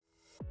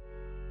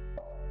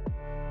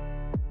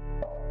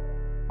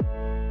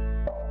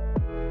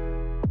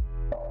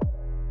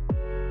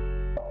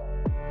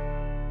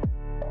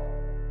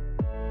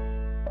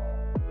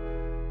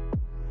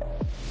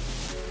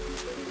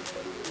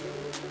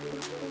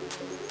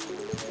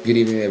Good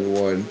evening,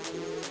 everyone.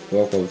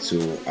 Welcome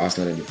to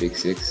Arsenal in the Big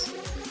Six.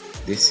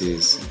 This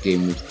is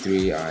Gameweek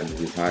 3, and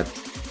we've had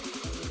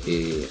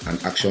an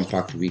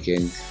action-packed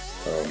weekend.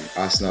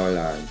 Arsenal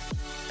and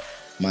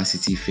Man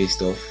City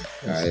faced off.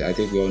 I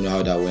think we all know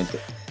how that went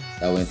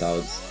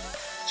out.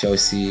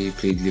 Chelsea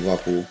played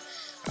Liverpool,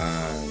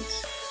 and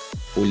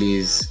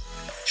Ole's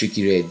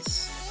tricky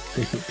Reds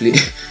played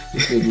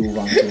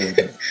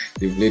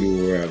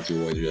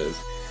Wolverhampton Wanderers.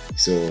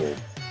 So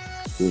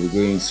we'll be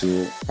going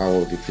to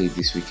how they played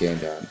this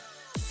weekend and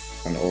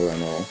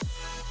all.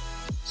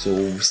 So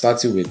we'll be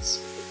starting with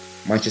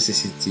Manchester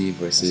City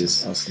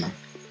versus Arsenal.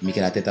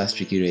 Mikel Arteta's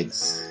tricky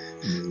Reds.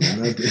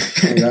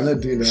 We're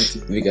not doing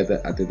that. Mikel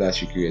Arteta's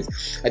tricky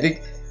Reds. I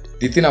think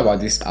the thing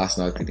about this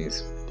Arsenal thing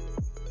is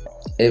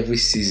every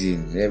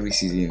season,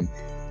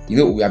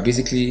 we are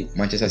basically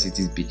Manchester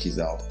City's bitches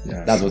now.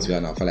 Yeah, That's what we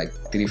are now for like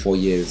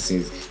 3-4 years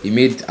since he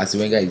made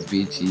Arsene Wenger his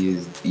bitch.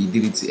 He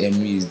did it to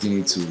Emery, he's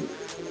doing it to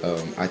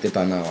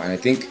Arteta now, and I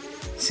think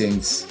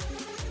since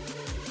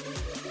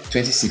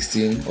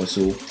 2016 or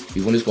so,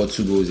 we've only scored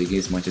 2 goals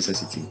against Manchester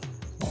City.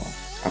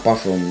 Apart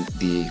from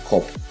the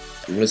cup,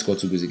 we've only scored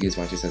 2 goals against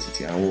Manchester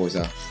City. And what was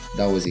that?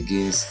 That was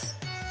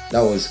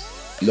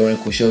Lauren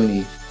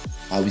Koscielny.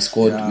 We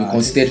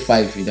conceded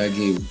 5 in that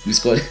game. We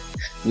scored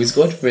first. They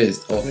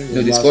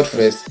scored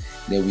first.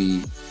 Then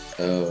we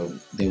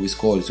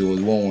scored. So it was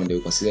 1-1. Then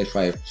we conceded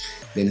 5.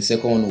 Then the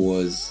second one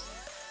was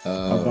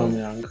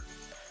Aubameyang.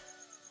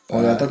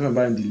 You're talking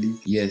about in the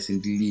league? Yes,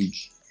 in the league.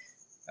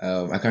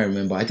 I can't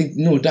remember. I think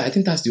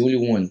that's the only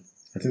one.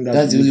 I think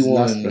that's the only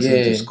one.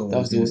 Yeah, that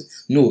was the one.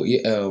 No,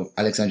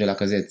 Alexandre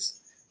Lacazette.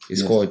 He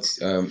scored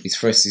his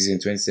first season,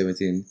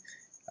 2017.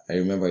 I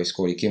remember he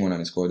scored. He came on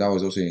and he scored. That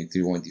was also in a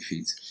 3-1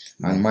 defeat.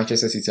 And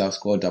Manchester City have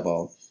scored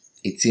about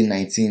 18,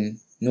 19.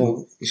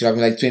 No, it should have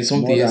been like 20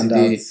 something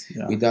yesterday.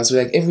 With that, so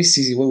like every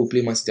season when we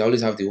play Man City, I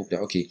always have the hope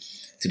that okay,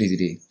 today's the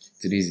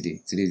day,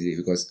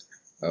 because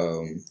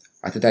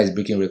Arteta is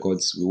breaking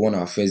records. We won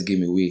our first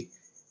game away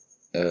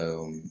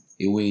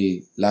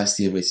last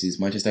year versus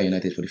Manchester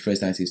United for the first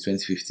time since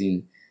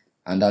 2015,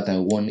 and that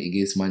time we won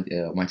against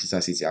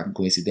Manchester City.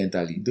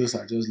 Coincidentally, those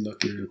are just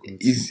lucky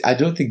records. I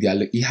don't think they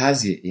are. He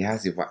has it,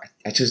 but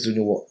I just don't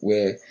know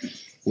where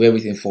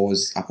everything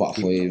falls apart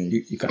for him.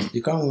 You can't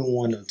win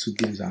 1 or 2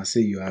 games and say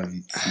you have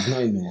it. It's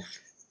not enough.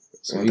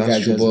 So you that's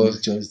guys true,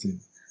 just judged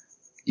him.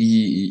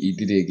 He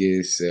did it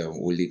against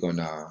Ole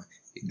Gunnar.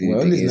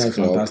 He's a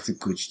fantastic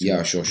coach too.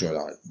 Yeah, sure.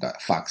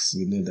 That facts.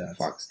 We know that.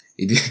 Facts.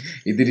 He did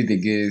it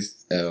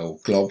against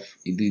Klopp.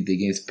 He did it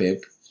against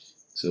Pep.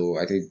 So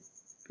I think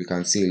we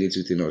can say a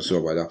little thing or so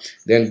about that.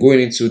 Then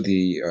going into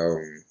the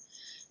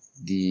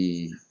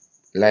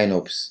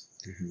lineups,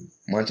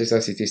 Manchester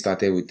City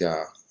started with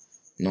their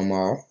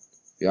normal.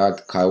 We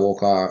had Kyle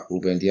Walker,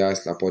 Ruben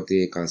Dias,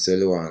 Laporte,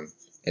 Cancelo, and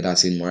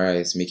Ederson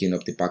Moraes making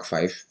up the back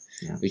 5,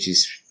 which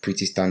is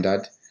pretty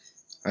standard.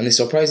 And it's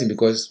surprising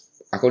because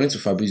according to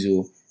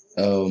Fabrizio,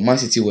 Man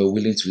City were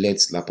willing to let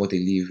Laporte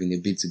leave in a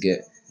bid to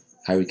get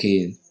Harry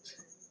Kane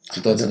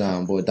to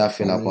Tottenham, but that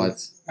fell apart.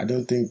 I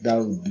don't think that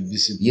would be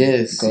visible.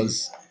 Yes,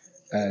 because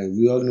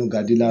we all know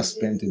Guardiola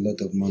spent a lot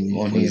of money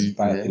on his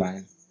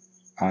pipeline,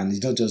 and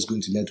he's not just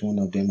going to let one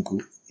of them go,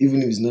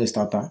 even if he's not a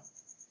starter.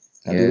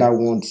 Guardiola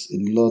wants a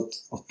lot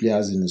of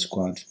players in the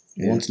squad.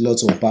 He wants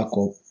lots of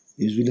backup.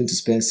 He's willing to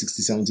spend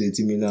 60, 70,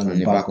 80 million on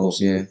backup.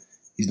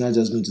 He's not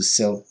just going to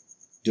sell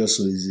just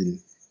so easily.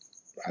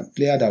 A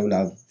player that would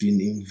have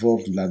been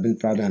involved would have been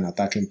probably an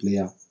attacking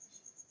player,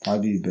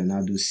 probably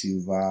Bernardo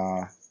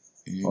Silva,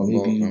 or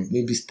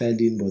maybe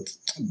Sterling, but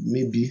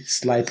maybe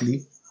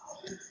slightly.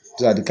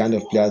 Those are the kind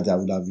of players that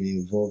would have been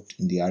involved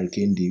in the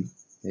Hurricane deal.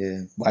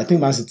 Yeah, but I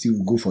think Man City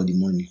will go for the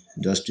money,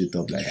 just straight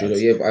up like that.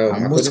 Yeah,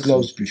 and most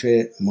clubs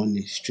prefer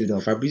money straight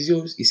up.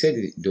 Fabrizio, he said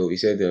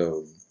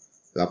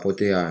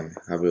Laporte and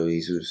Gabriel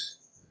Jesus.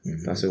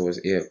 That's what it was.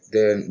 Yeah.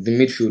 Then the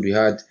midfield we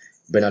had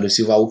Bernardo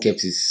Silva, who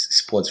kept his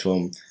spot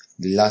from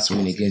the last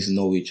win against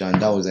Norwich,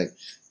 and that was like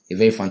a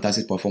very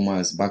fantastic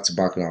performance back to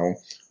back now.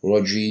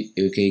 Rodri,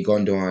 Ilkay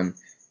Gundogan,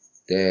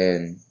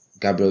 then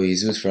Gabriel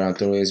Jesus, Ferran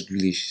Torres,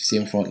 Grealish,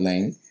 same front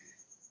line.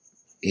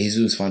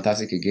 Jesus,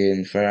 fantastic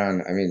again.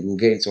 Ferran, I mean, we'll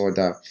get into all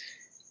that.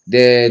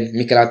 Then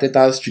Mikel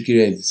Arteta's tricky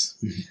Reds.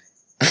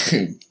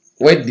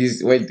 when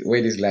this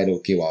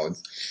lineup came out,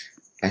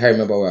 I can't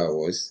remember where I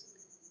was.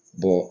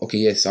 But okay,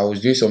 yes, I was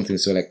doing something.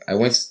 So like I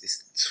went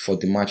for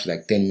the match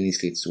like 10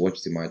 minutes late to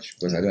watch the match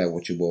because I don't like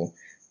watching ball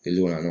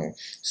alone and all.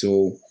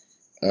 So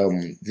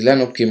the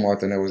lineup came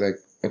out and I was like,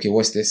 okay,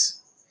 what's this?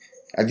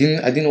 I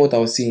didn't know what I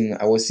was seeing.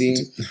 I was seeing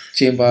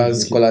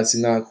Chambers,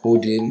 Kolasinac,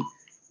 Holding.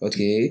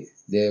 Okay.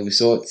 Then we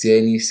saw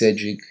Tierney,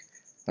 Cedric.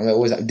 I'm like,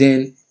 what's that?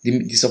 Then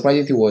the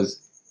surprising thing was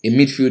a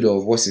midfield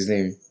of what's his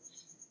name?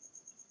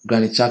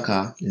 Granit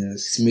Xhaka,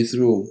 Smith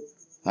Rowe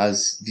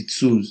has the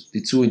two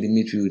in the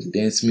midfield.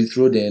 Then Smith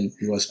Rowe, then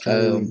he was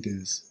trying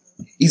this.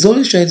 He's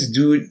always trying to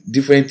do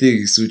different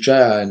things to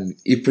try and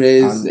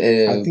impress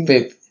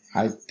Pep.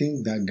 I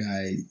think that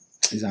guy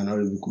is an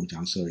horrible coach.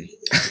 I'm sorry.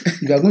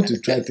 If you are going to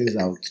try things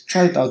out,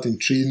 try it out in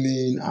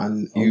training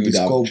and on the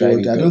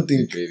scoreboard. I don't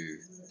think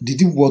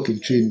did it work in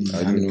training? I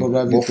And don't he know.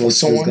 probably But for thought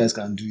someone- those guys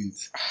can do it.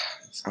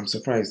 I'm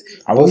surprised.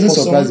 I But wasn't for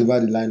surprised someone-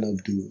 about the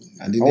lineup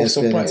though. I didn't I was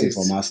expect anything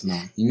surprised. from us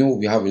now. You know,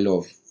 we have a lot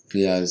of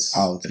players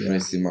Out, the yeah.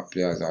 first team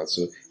players out,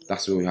 so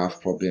that's where we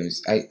have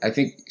problems. I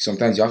think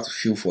sometimes you have to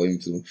feel for him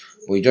too,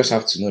 but you just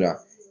have to know that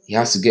he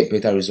has to get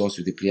better results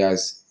with the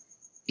players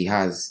he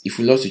has. If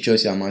we lost to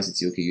Chelsea and Man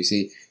City, okay, you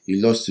say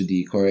you lost to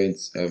the current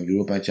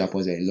European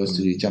champions and you lost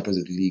to the champions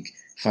of the league,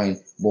 fine.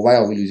 But why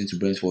are we losing to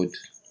Brentford?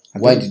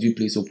 Why did you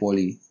play so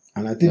poorly?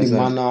 And I think the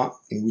That's manner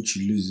in which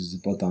you lose is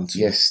important too.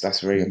 Yes,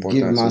 that's very Give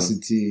important. Man So-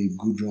 City a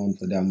good run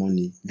for their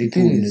money. The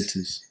People thing will is-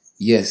 notice.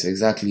 Yes,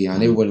 exactly.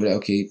 And everybody was like,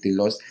 okay, they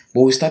lost.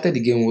 But we started the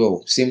game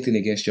well. Same thing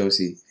against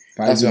Chelsea.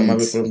 5 That's why I'm having a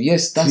minutes, problem.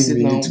 Yes, that's 3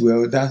 it now. minutes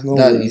well. That's not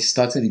That well. is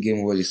starting the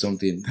game well is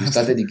something. We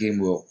started the game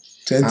well.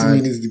 20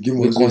 and minutes the game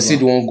We was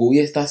concede over. one goal.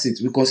 Yes, that's it.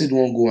 We concede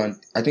one goal, and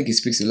I think it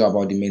speaks a lot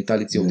about the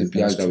mentality of Yeah, the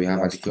players that's that we true, have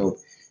at that's the club.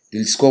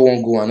 They score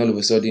one goal, and all of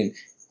a sudden,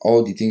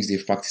 all the things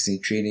they've practiced in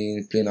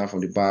training, playing out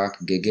from the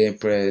back, Gegen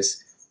press,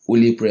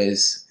 Uli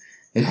press,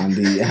 And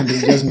they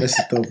just mess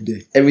it up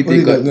there. everything.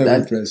 Only does not that-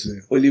 even press well.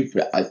 Only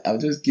press. I'm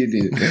just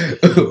kidding.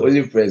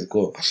 Only press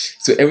go.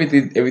 So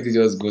everything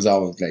just goes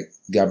out of like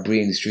their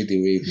brain straight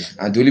away. Yeah.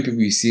 And the only people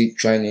you see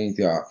trying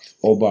anything are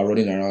Oba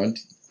running around.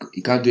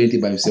 He can't do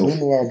anything by I himself. don't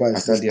know why Alba is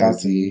After still the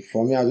starting.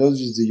 For me, I just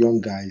use the young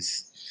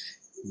guys.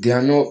 They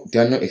are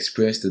not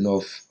experienced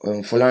enough.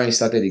 Folarin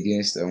started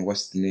against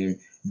what's the name,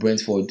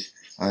 Brentford,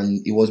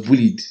 and he was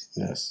bullied.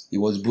 Yes. He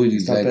was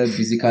bullied Started like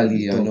physically at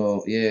the and top.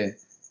 all. Yeah,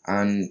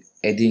 and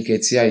Edin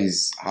Ketia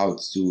is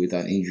out too with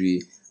an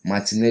injury.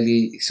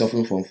 Martinelli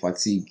suffering from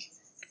fatigue.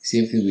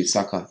 Same thing with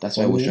Saka. That's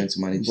why I was trying to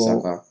manage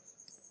Saka.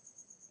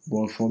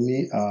 But for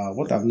me,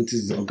 what I've noticed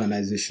is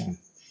organization.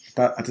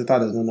 Ateta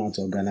does not know how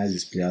to organize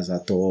his players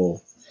at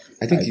all.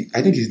 I think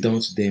it's down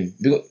to them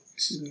because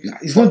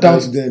It's not down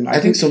to them. I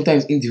think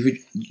sometimes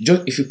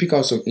just if you pick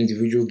out some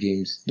individual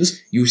games,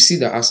 you see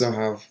that Arsenal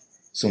have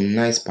some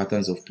nice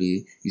patterns of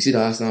play. You see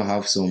that Arsenal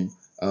have some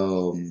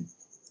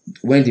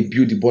when they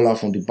build the ball out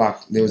from the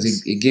back. There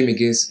was a game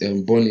against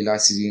Burnley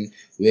last season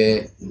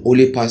where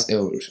Leno passed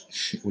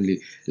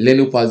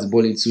the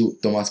ball into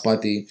Thomas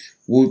Partey,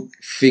 who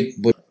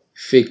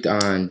faked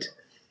and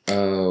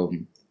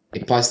he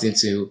passed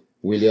into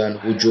Willian,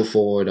 who drove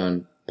forward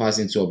and passed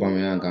into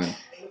Aubameyang, and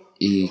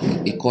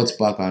he cut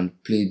back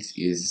and played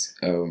his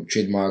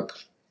trademark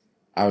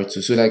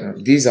R2. So like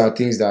these are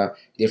things that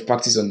they've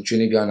practiced on the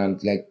training ground,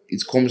 and like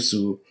it comes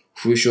to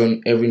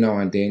fruition every now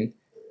and then.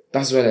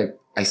 That's why like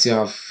I still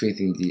have faith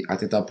in the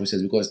Arteta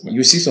process, because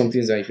you see some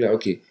things that you feel like,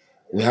 okay,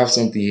 we have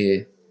something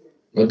here,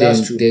 but then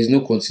that's true. there's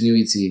no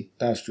continuity.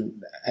 That's true.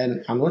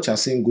 And what you're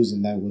saying goes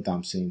in line with what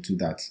I'm saying too,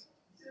 that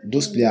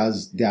those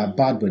players, they are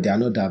bad, but they are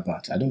not that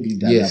bad. I don't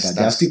believe they are that bad.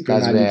 They are still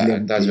Premier League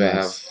level that's where I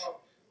players. have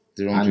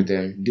the wrong with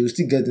them. They will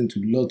still get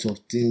into lots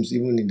of teams,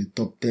 even in the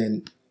top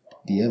 10,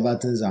 the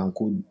Evertons and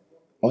co,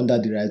 under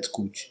the right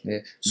coach. Yeah.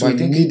 So But I you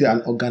think need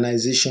an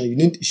organization, you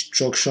need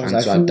instructions.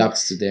 and to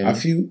adapt to them. I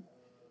feel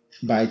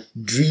by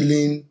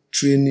drilling,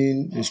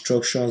 training,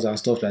 instructions and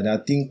stuff like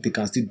that, I think they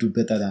can still do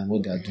better than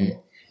what they are doing.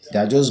 They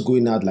are just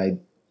going out like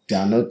they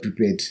are not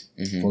prepared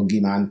for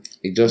game, and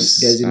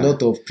there's a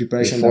lot of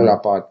preparation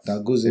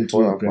that goes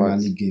into a Premier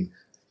League game.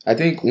 I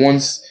think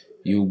once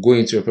you go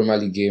into a Premier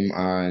League game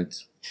and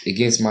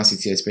against Man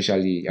City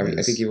especially, I mean,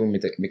 I think even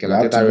Mikel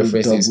Arteta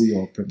references,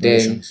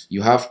 then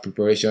you have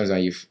preparations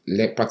and you've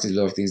practiced a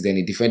lot of things. Then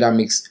a defender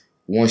makes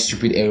one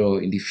stupid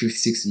error in the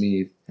 5th, 6th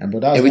minute.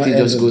 But that's everything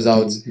just goes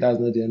out. That's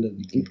not the end of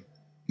the game.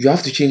 You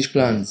have to change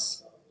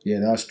plans. Yeah,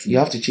 that's true. You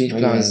have to change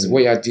plans.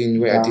 What you're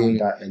doing,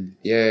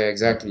 Yeah,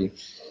 exactly.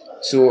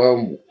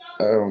 So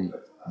I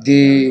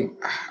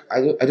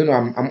don't know.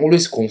 I'm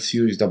always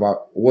confused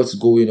about what's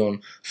going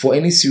on for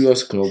any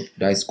serious club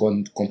that is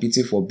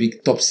competing for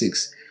big top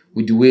 6.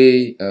 With the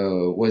way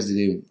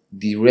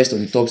the rest of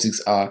the top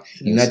 6 are.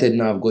 Yes. United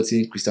now have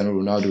gotten Cristiano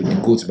Ronaldo, the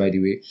GOAT, by the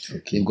way.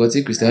 Okay. They've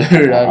gotten Cristiano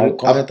Ronaldo. I'll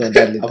comment on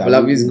that later.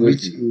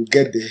 We'll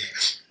get there.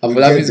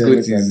 Afolabi's GOAT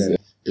is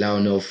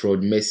Lionel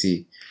Fraud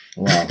Messi.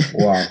 Wow.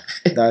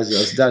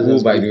 That's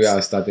who, by the way,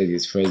 has started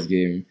his first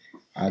game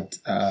at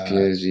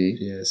PSG.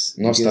 Yes.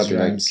 Not started,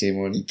 like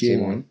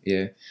came on.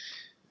 Yeah.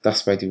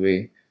 That's by the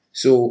way.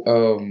 So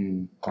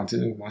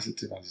continuing Man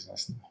City versus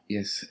Arsenal.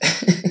 Yes.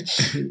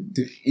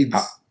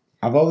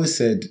 I've always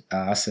said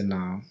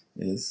Arsenal.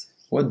 Yes.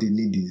 What they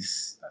need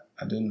is,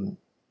 I don't know.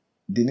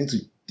 They need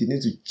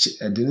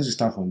to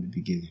start from the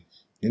beginning.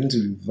 They need to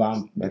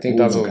revamp. I think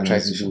that's what we try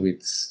to do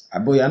with.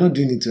 But you're not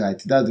doing it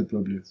right. That's the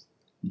problem.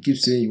 You keep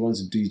saying you want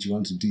to do it,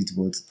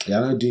 but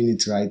you're not doing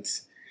it right.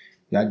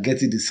 You are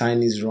getting the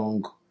signings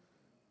wrong.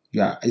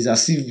 Yeah, it's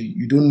as if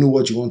you don't know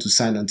what you want to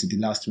sign until the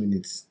last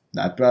minute.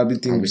 I probably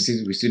think we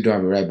still don't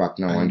have a right back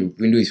now, and the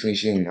window is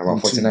finishing in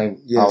about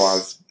 49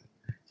 hours.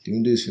 The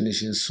window is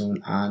finishing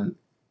soon, and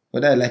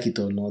whether I like it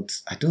or not,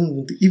 I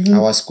don't even.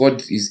 Our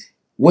squad is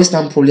West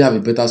Ham probably have a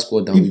better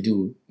squad than we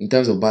do in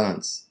terms of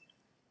balance.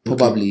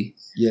 Probably. Okay.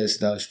 Yes,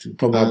 that's true.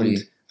 Probably.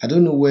 And I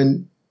don't know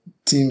when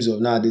teams of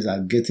nowadays are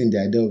getting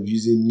the idea of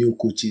using new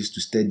coaches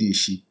to steady a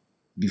ship.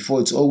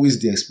 before it's always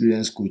the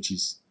experienced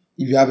coaches.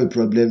 If you have a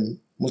problem,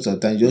 most of the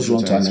time you just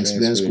run to an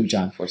experienced coach,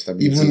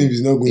 and even if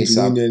he's not going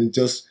to win, then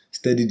just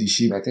steady the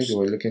ship. But I think they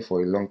were looking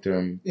for a long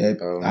term. Yeah,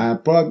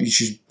 and probably you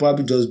should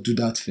probably just do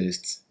that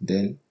first,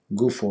 then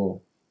go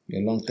for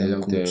your long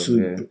term coach. So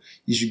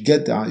you should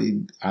get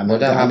another.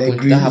 That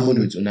happened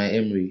with Unai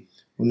Emery.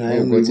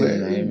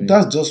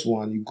 That's just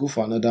one. You go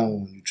for another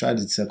one. You try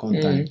the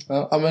second time.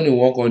 How many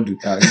work on do? You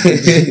just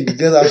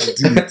have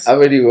to do it. How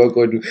many work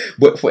on do?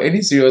 But for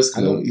any serious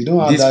club, you don't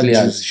have these that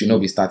players should not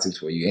be starting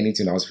for you.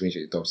 Anything else finish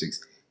in the top 6.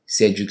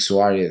 Cedric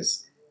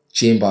Soares,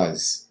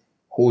 Chambers,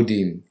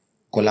 Holding,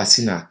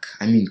 Kolasinac.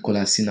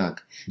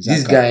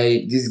 This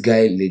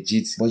guy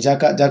legit. But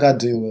Xhaka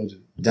doing well.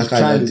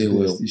 Xhaka doing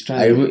well. He's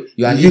trying.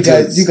 You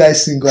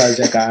guys single out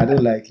Xhaka. I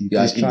don't like it.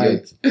 He's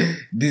trying.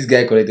 This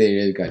guy collected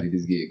a red card in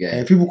this game.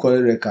 And people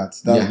collect red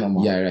cards. That's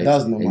normal. Yeah, right.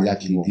 That's normal.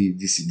 Exactly.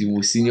 The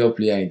most senior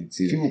player in the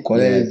team. People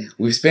collect.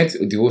 We've spent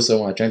the whole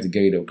summer trying to get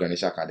rid of Granit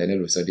Xhaka. Then all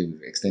of a sudden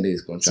we've extended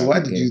his contract. So why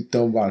did you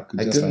turn back?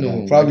 I don't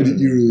know. Probably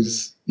the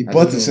Euros. He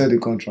bought himself the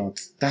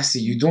contract. That's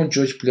it. You don't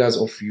judge players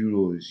off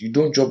Euros. You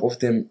don't drop off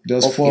them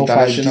just off 4 or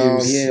 5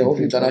 games. Off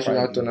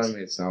international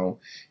tournaments. Now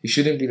it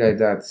shouldn't be like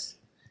that.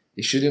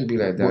 It shouldn't be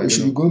like that. But it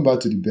should be going back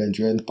to the bench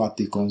when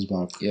Partey comes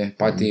back. Yeah,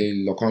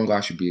 Partey,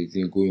 Lokonga should be a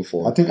thing going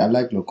forward. I think I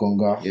like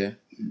Lokonga. Yeah.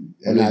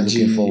 Energy.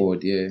 Looking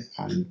forward, yeah.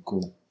 And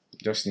cool.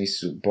 Just needs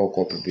to bulk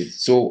up a bit.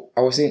 So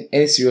I was saying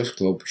any serious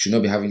club should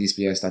not be having these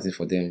players starting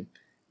for them.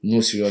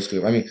 No serious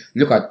club. I mean,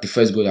 look at the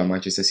first goal that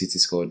Manchester City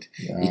scored.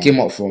 Yeah. It came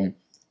up from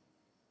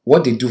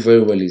what they do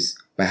very well is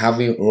by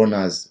having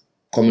runners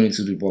coming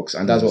into the box,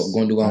 and that's what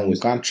Gundogan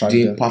was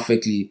doing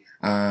perfectly.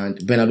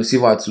 And Bernardo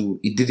Silva too.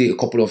 He did it a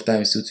couple of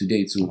times too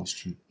today too. That's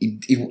true.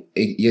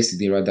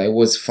 Yesterday rather. It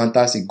was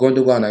fantastic.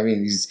 Gundogan, I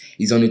mean,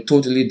 he's on a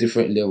totally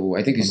different level.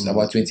 I think he's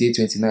about 28,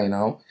 29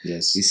 now.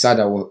 Yes. It's sad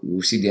that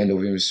we'll see the end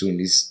of him soon.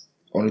 He's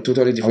on a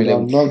totally different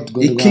level.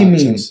 He came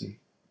in.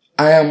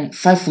 I am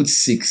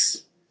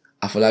 5'6".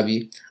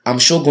 Afolabi. I'm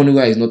sure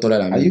Gundogan is not taller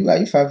than me. Are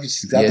you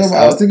 5'6"? Yes,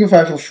 I was thinking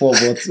 5'4",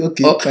 but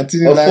okay,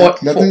 continue.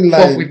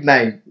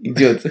 4'9",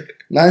 idiot.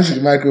 Line to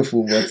the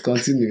microphone, but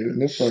continue.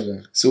 No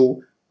problem.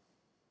 So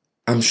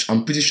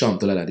I'm pretty sure I'm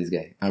taller than this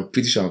guy. I'm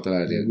pretty sure I'm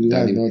taller than him.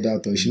 No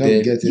doubt. You should not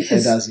be getting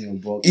headers in your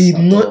box. He's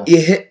not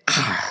a head.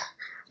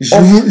 You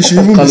should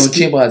even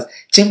be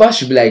Chambers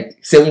should be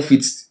like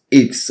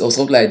 7'8" or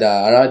something like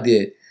that around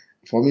there.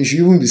 For me, you should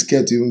even be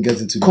scared to even get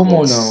into the box. Come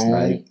on now.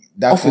 Like,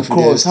 that off a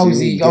cross. How is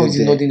he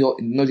nodding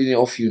it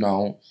off you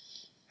now?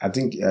 I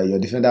think your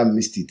defender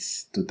missed it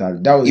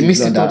totally. That was he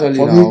missed it totally.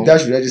 For me,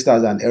 that should register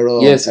as an error.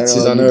 Yes, it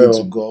is an error.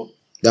 To go.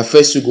 The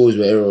first 2 goals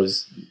were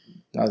errors.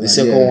 The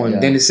second one.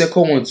 Then the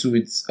second one too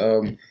with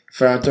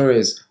Ferran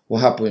Torres.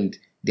 What happened?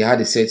 They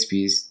had a set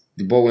piece.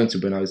 The ball went to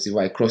Bernardo Silva.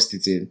 I crossed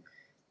it in.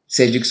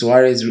 Cedric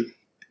Soares.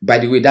 By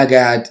the way, that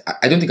guy had.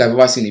 I don't think I've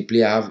ever seen a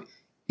player have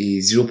a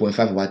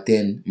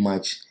 0.5/10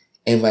 match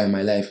ever in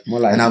my life.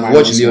 Like and I've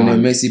watched Lionel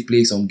Messi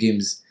play some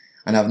games,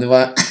 and I've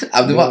never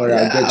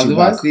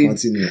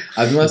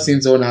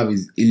seen someone have a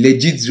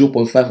legit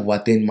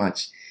 0.5/10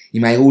 match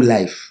in my whole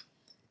life.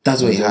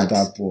 That's what he had.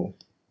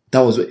 That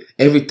was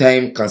every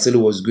time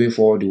Cancelo was going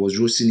forward, he was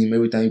roasting him.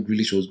 Every time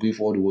Grealish was going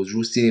forward, he was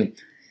roasting him.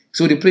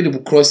 So they played the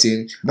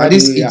crossing. And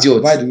this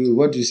idiot. By the way,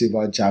 what do you say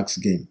about Jack's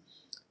game?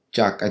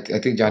 Jack, I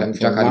think Jack had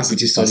a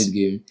pretty solid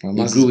game.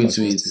 He grew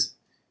into it.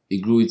 He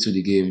grew into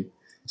the game.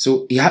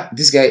 So he had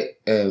this guy,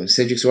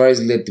 Cedric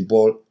Soares, let the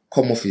ball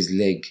come off his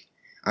leg,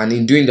 and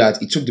in doing that,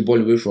 he took the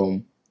ball away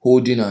from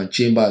Holding and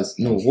Chambers.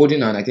 No,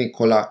 Holding and I think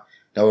Kola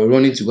that were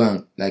running to go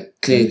and like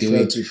clear the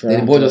way. Then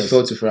the ball just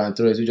fell to Ferran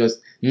Torres, who just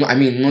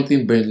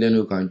nothing Brent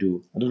Leno can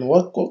do. I don't know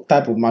what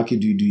type of marking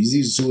do you do. Is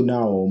it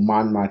zonal or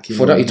man marking?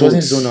 For that, it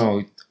wasn't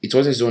zonal. It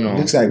wasn't zonal.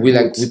 Looks like we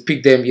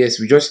picked them. Yes,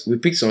 we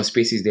picked some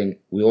spaces. Then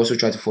we also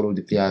tried to follow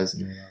the players.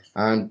 Yeah.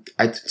 And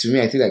to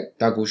me, I think like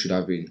that goal should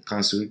have been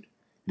cancelled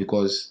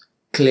because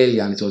clearly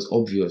and it was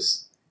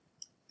obvious.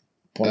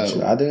 Punch.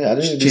 I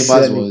don't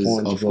Chambers was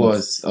punch,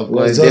 of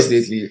course,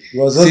 definitely.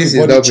 Since he's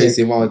not his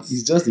mouth,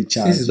 it's just a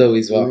chance. Since he's not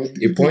his mouth,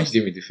 he punched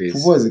him in the face.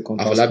 Football is a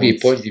contact sport. He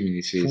punched him in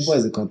his face. Football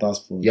is a contact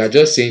sport. You are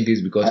just saying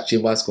this because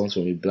Chambers comes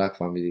from a black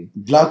family.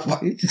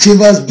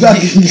 Chambers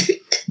black.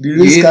 The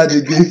race card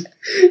again.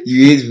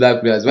 You hate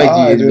black players. Why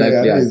do you hate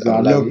black players? I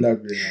love black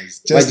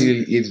players. Why do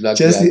you hate black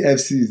players? Chelsea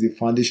FC is the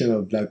foundation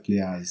of black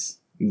players.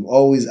 You've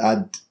always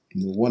had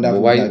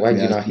wonderful black players. Why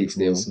do you not hate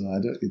them? So I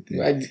don't hate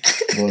them.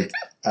 But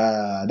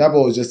that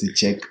ball was just a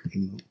check,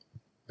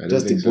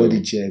 just a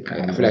body check.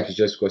 I feel like it's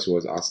just because it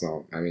was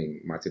Arsenal. I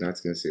mean, Martin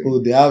Atkinson. Oh,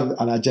 they have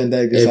an agenda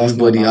against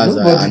Everybody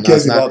Arsenal. Nobody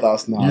cares about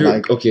Arsenal. They're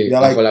like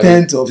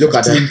 10th or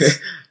 15th.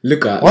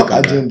 Look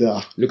at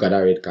agenda. Look at that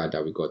red card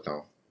that we got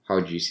now. How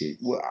do you see it?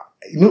 Well,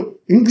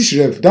 English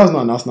ref. That's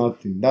not an Arsenal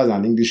thing. That's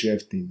an English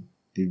ref thing.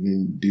 They've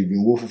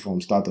been woeful from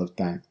start of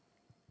time.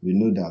 We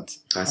know that.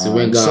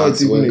 Saw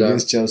it even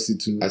against Chelsea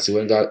too. I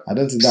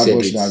don't think that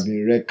ball should have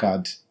been red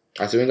card.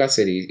 As Wenger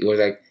said, it was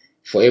like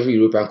for every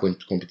European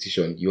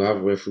competition, you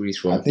have referees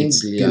from I think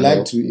Italy they and like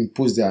all. to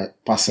impose their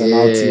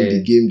personality in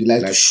the game. They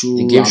like to show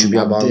the game should be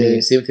I'm about there.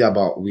 me. Same thing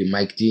about with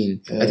Mike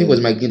Dean. I think it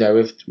was Mike Dean that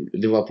ref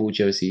Liverpool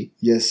Chelsea.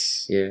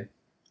 Yes. Yeah.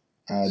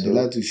 They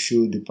like to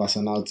show the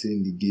personality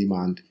in the game,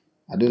 and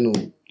I don't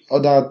know,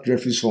 other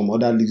referees from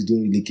other leagues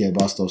don't really care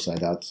about stuff like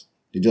that.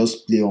 They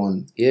just play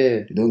on. Yeah.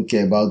 They don't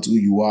care about who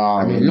you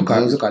are. I mean, look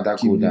at that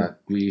goal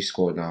that Grealish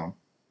scored now.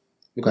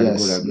 Look at the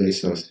goal that Grealish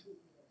scored.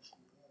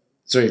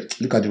 Sorry,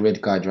 look at the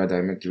red card rather.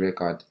 I meant the red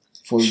card.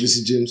 For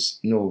VC James?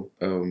 No.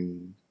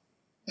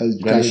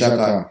 Granit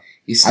Xhaka.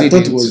 I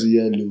thought it was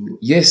yellow.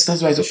 Yes,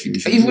 that's why I thought.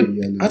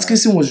 Even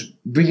Atkinson was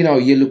bringing out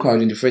a yellow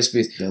card in the first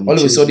place. All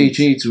of a sudden, he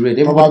changed it to red.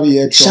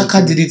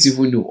 Xhaka didn't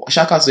even know.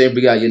 Xhaka saw him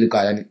bring out a yellow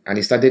card and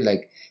he started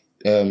like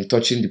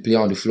touching the player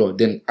on the floor.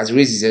 Then, as he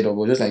raised his head up, it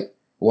was just like,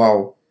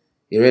 wow,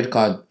 a red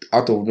card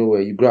out of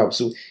nowhere, you grab.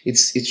 So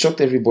it shocked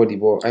everybody.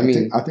 But I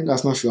think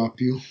Arsenal should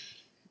appeal.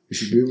 We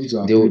should be able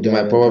to appeal.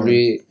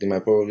 They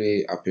might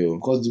probably appeal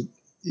because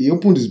he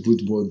opened his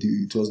boot, but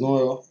it was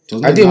not.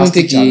 I didn't even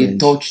think he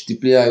touched the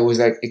player. It was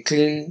like a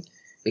clean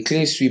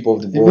sweep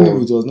of the ball. Even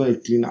if it was not a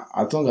clean,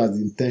 as long as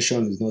the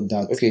intention is not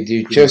that. Okay,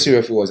 the Chelsea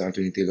referee was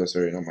Anthony Taylor.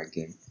 Sorry, not Mike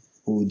Dean.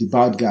 Oh, the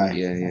bad guy.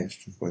 Yeah, it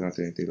was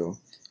Anthony Taylor.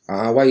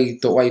 Why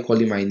you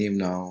calling my name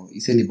now?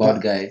 He said the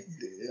bad guy.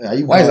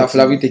 Why is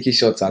Afolabi taking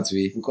shots at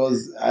me?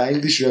 Because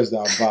English refs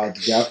are bad.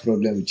 They have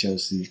problem with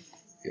Chelsea.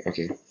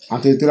 Okay.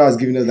 Anthony Taylor has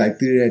given us like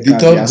 3 red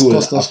cards. The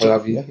third goal,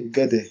 Afolabi.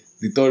 Get there.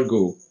 The third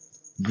goal.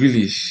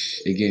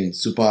 Grealish again,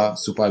 super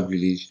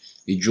Grealish.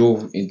 He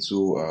drove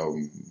into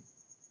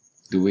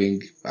the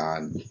wing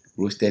and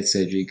roasted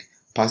Cedric,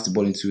 passed the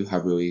ball into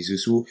Gabriel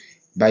Jesus, who,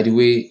 by the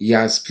way, he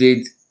has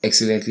played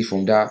excellently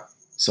from that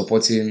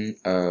supporting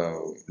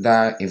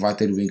that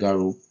inverted winger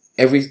role.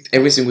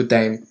 Every single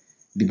time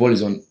the ball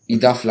is on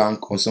either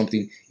flank or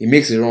something, he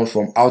makes a run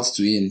from out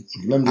to in.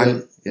 Let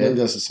me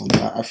just say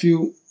something. I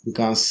feel we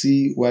can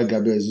see why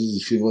Gabriel Jesus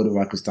is favored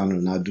over Cristiano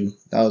Ronaldo.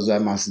 That was why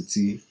Man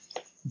City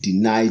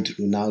denied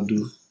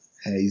Ronaldo.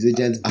 His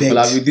agent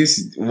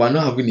begged. We're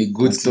not having a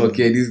good talk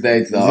here this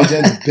night now. His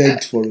agent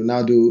begged for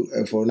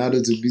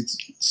Ronaldo to be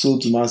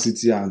sold to Man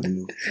City,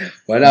 and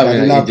we're not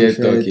having an agent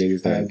talk here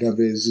this time.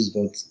 Gabriel Jesus,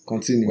 but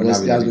continue. It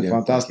has been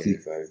fantastic.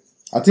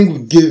 I think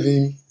we gave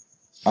him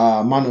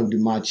man of the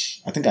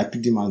match. I think I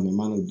picked him as my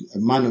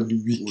man of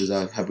the week. Was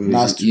that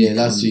last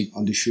week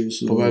on the show?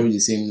 So probably the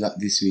same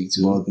this week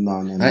too. But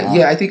no.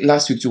 Yeah, I think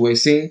last week too.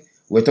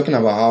 We're talking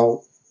about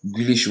how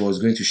Grealish was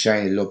going to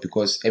shine a lot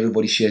because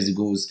everybody shares the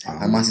goals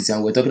at Man City,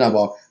 and we're talking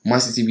about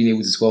Man City being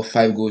able to score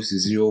 5 goals to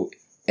 0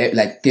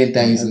 like 10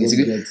 times in a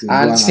season.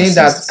 And saying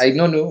that, I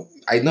don't know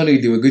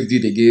if they were going to do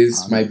it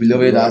against my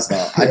beloved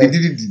Arsenal. And they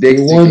did it the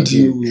next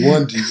We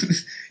won you.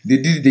 They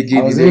did it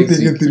again. I was even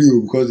thinking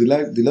 3 because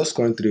they lost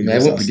scoring 3. I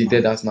even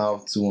predicted Arsenal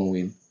 2-1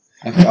 win.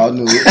 I don't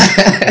know.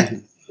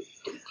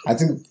 I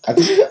think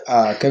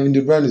Kevin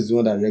De Bruyne is the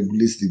one that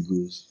regulates the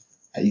goals.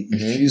 I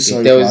feel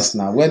sorry for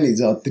Arsenal. When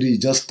it's a 3,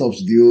 it just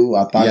stops the whole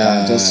attack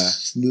and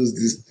just slows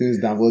these things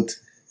down. But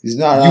it's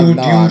not around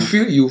now.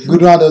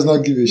 Goodman does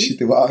not give a shit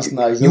about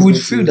Arsenal. You would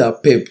feel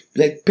that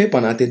Pep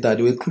and Arteta,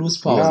 they were close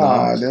pals.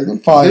 Nah, there's no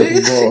power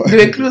in football.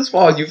 They were close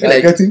pals. You feel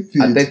like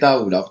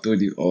Arteta would have told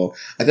him, or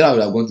Arteta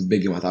would have gone to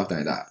beg him at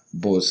halftime that,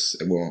 boss,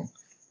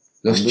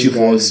 just chill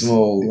for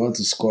small. They want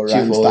to score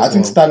right. I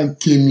think Sterling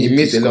came in. He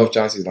made a lot of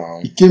chances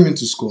now. He came in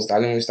to score.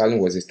 Sterling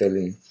was a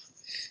Sterling.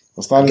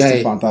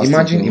 Guy,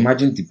 fantastic.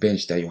 Imagine the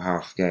bench that you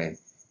have, guy.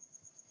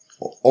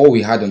 All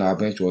we had on our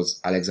bench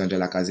was Alexander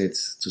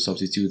Lacazette to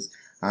substitute,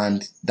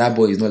 and that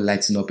boy is not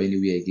lighting up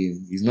anywhere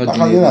again. He's not.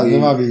 Lacazette has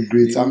never been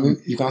great. I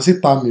mean, you can see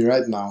Tammy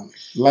right now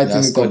lighting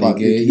it up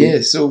again.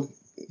 Yeah, so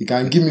he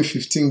can give me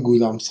 15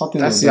 goals. I'm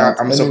certain. That's it.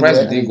 I'm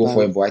surprised we didn't go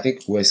for him, but I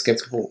think we're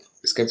skeptical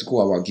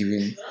about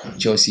giving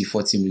Chelsea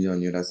 40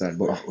 million, you understand?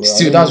 But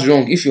still, that's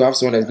wrong. If you have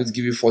someone that's going to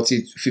give you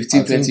 40,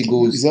 15, 20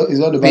 goals, it's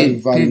not about the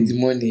value. Pay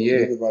the money, yeah.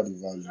 It's about the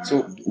value.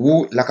 So,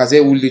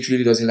 Lacazette, who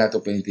literally doesn't light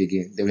up anything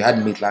again. Then we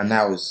had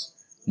Maitland-Niles,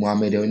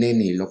 Mohamed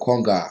Elneny,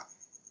 Lokonga,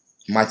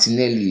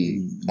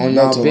 Martinelli on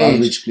our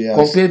bench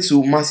compared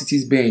to Man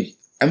City's bench.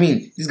 I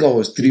mean, this guy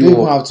was 3-0. You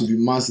don't have to be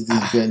Man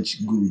City's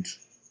bench good.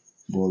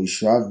 But you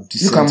should have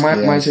decent Look at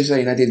players. Manchester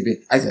United bench.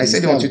 I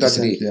said it on Twitter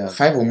today.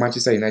 5 of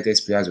Manchester United's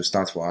players will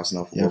start for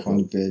Arsenal. From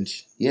the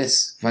bench.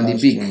 Yes, Van de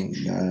Beek.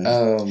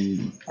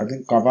 I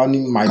think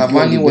Cavani might be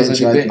on the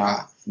bench right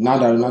now. Now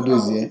that Ronaldo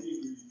is here.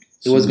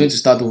 He was going to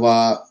start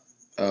over.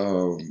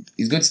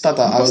 He's going to start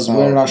at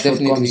Arsenal. When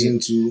Rashford comes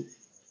into...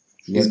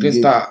 He's going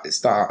to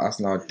start at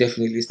Arsenal.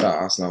 Definitely start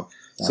at Arsenal.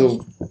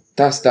 So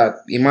that's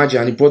that.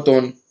 Imagine, he brought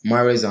on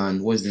Mahrez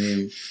and what's the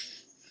name?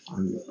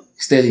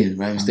 Sterling,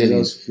 right?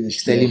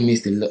 Sterling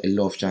missed a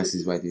lot of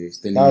chances, by the way.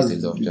 Sterling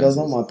missed a lot of chances. It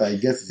doesn't matter. He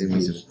gets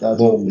it. But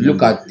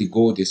look at the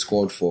goal they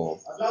scored for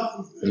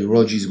the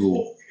Rodgers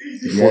goal.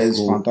 The fourth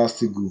goal.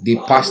 Fantastic goal. They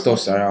passed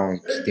us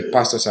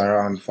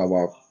around for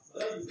about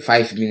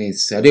 5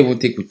 minutes. I don't even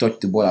think we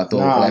touched the ball at all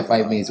for like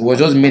 5 minutes. It was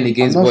just men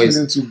against boys.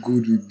 I'm not feeling too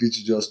good with beat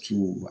just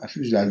 2. I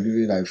feel like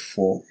giving like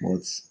 4,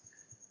 but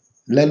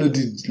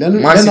Leno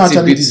Man City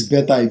actually beats-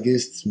 did better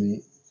against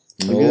me.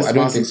 No, Against I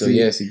don't Man think so. City.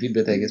 Yes, he did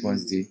better against Man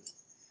City.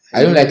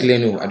 I don't like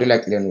Leno.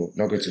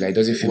 Not going to lie. He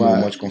doesn't feel Why?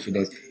 much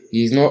confidence.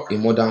 He's not a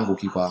modern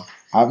goalkeeper.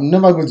 I'm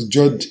never going to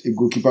judge a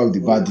goalkeeper with a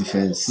bad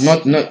defense.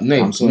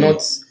 I'm sorry.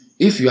 Not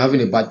if you're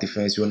having a bad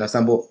defense, you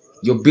understand, but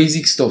your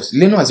basic stuff.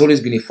 Leno has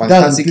always been a That's the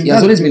fantastic. thing, He has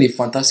that's always the been a thing.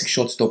 fantastic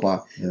shot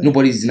stopper. Yeah.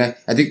 Nobody's denying.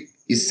 I think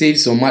he saved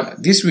some mad.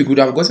 This week would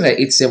have gotten like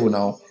 8-7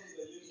 now,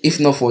 if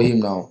not for him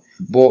now.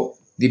 But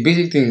the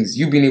basic things,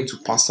 you being able to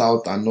pass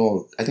out and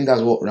all, I think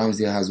that's what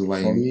Ramsdale has over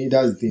For him. me,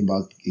 that's the thing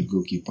about a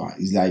goalkeeper.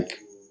 It's like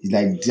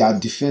their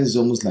defense is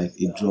almost like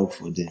a drug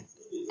for them,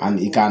 and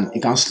it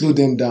can slow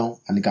them down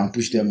and it can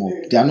push them up.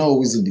 They are not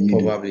always in the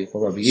middle. Probably.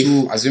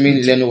 So, If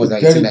assuming Leno was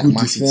like very team like good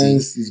Man City,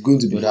 defense is going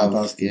to be would have-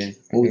 fantastic. yeah,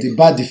 But with okay. a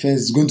bad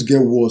defense, it's going to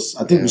get worse.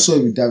 I think Yeah. we saw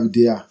it with David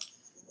Dea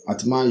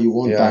at Man U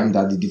one Yeah. time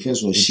that the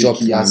defense was he dropped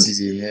shaky and last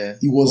season. Yeah,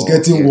 it was Oh,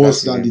 getting yeah,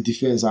 worse last than the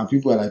season. defense, and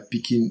people are like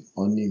picking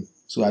on him.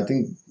 So I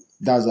think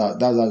that's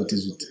how it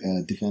is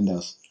with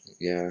defenders.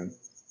 Yeah,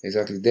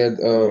 exactly. Then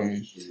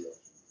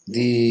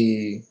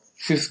the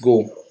fifth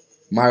goal,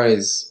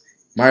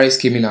 Mahrez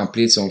came in and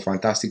played some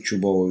fantastic through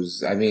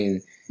balls. I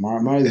mean,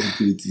 Mahrez is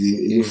great. He's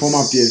a he's- former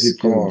PSV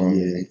come player. on,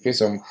 Yeah. he played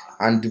some,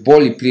 and the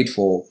ball he played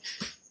for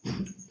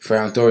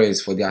Ferran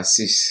Torres for the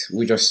assist.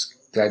 We just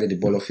glided the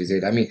ball off his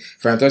head. I mean,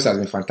 Ferran Torres has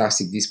been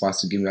fantastic this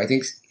past 2 games. I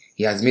think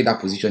he has made that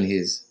position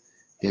his.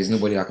 There's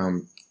nobody that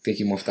can take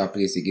him off that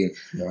place again.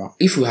 Yeah.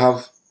 If we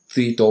have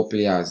 3 tall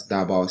players that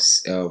are about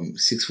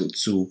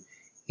 6'2"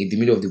 in the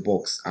middle of the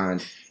box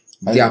and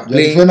they are The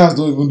playing defenders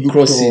don't even look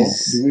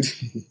crosses.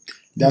 tall.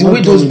 They are the not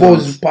way those dominant.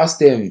 balls pass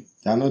them.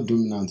 They are not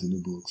dominant in the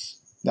box.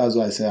 That's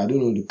why I say I don't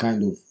know the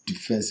kind of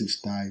defensive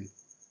style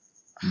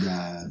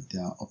they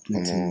are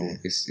operating there.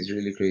 It's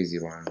really crazy,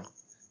 man.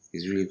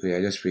 It's really crazy.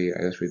 I just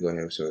pray God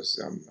helps us.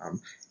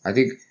 I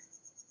think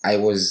I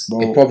was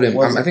But a problem.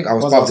 what's- I think I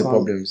was what's part of the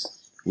Arsenal- problems.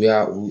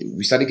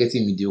 We started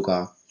getting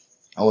mediocre.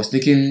 I was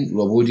thinking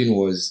Rob Holding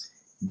was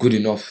good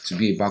enough to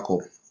be a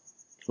backup.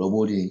 Rob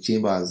Holding,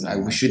 Chambers.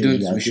 We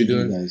shouldn't.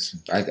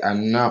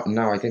 And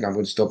now I think I'm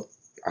going to stop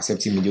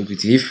accepting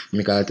mediocrity. If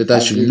Mikel Arteta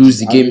should lose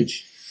the game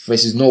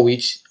versus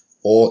Norwich,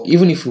 or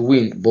even if we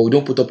win, but we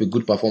don't put up a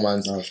good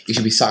performance, he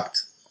should be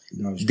sacked.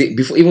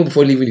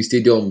 Before leaving the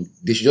stadium,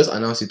 they should just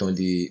announce it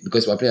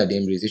because we're playing at the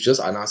Emirates. They should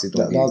just announce it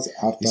That's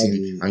after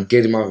and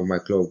get him out of my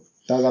club.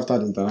 that's after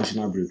the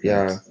international break.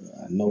 Yeah. Right?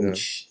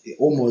 Norwich,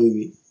 home or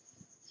away.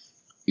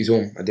 He's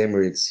home at the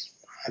Emirates.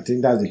 I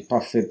think that's the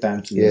perfect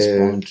time to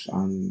respond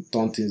and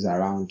turn things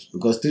around,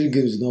 because 3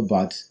 games is not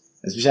bad,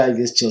 especially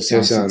against Chelsea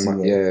and City.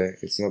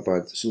 It's not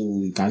bad. So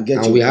you can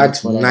get. And we had points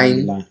further down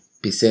the 9%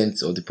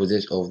 line. of the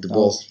possession of the That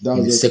ball was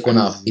in the just second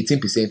half, crazy.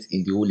 18%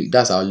 in the whole league.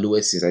 That's our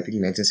lowest since I think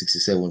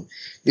 1967.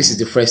 This is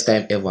the first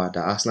time ever that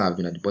Arsenal have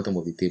been at the bottom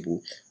of the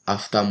table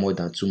after more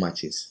than 2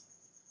 matches.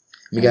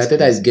 Miguel That's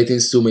Arteta is getting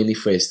so many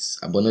firsts,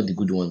 but not the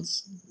good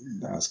ones.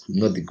 That's crazy.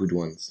 Not the good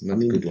ones. Not I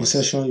mean, the the good ones.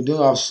 possession, you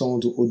don't have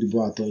someone to hold the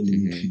ball at all in the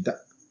midfield.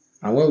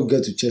 And when we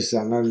get to Chelsea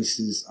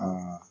analysis,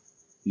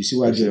 you see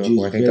why George I is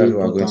think very that's what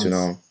we're important. going to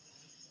now.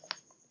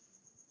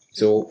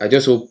 So I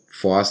just hope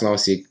for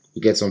Arsenal's sake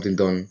we get something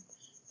done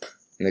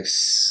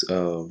next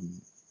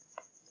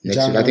week.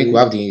 I think we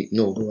have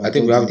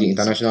the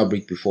international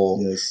break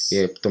before. Yes.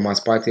 Yeah, Thomas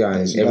Partey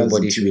and Yes,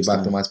 everybody that's should be the back.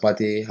 time. Thomas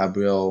Partey,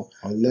 Gabriel,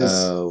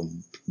 Unless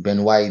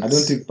Ben White. I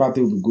don't think Partey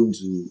will be going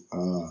to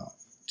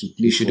play.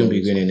 He shouldn't for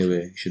be us. going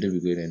anywhere. He shouldn't be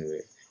going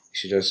anywhere. He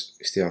should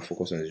just stay and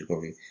focus on his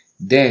recovery.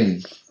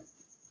 Then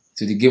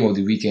to the game of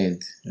the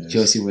weekend, Yes.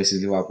 Chelsea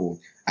versus Liverpool.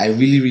 I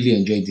really, really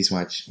enjoyed this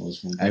match. It was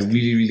I fantastic.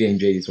 really, really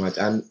enjoyed this match,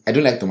 and I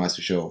don't like Thomas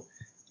Tuchel.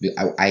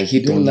 I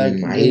hate You on don't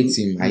him. like- I hate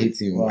him. I hate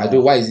him. Wow. I don't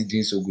know why is he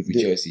doing so good with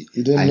You- Chelsea.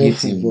 you don't I know hate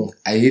football. him.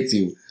 I hate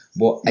him.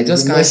 But I He's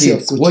just the can't Messi of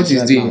hate coaches what he's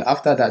right doing now.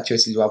 after that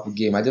Chelsea Liverpool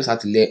game. I just had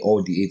to let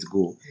all the hate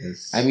go.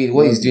 Yes. I mean,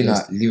 what That's he's doing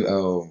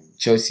the at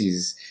Chelsea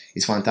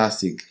is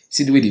fantastic.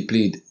 See the way they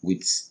played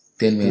with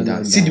 10 men 10 down.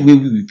 men See the down. way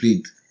we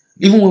played.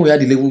 Even when we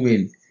had 11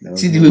 men. That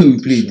See was the way we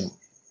not played. sure.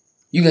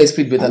 You guys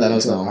played better And than it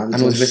us was- now. and And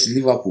it it was was- versus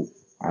Liverpool.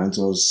 And it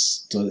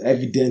was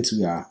evident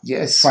we are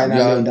Yes. finally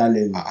we are- on that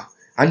level.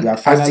 And We are as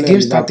the finally game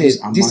on started,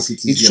 Liverpool's and Man it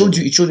City's showed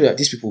level. you that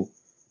these people,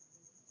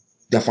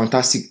 they're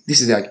fantastic. This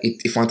is like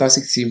a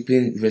fantastic team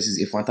playing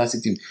versus a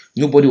fantastic team.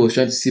 Nobody was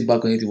trying to sit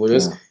back on it. It was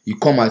just you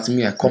come at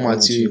me, I come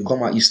at you. You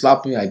come at you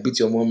slap me, I beat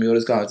your mommy. All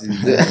this kind of thing.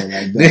 Like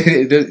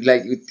that.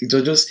 Like it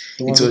was just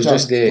Thomas it was Tuchel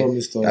just there.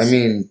 promised us- I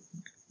mean,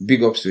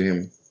 big ups to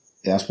him.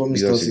 He has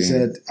promised Because us. He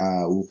again-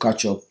 said we'll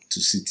catch up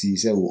to City. He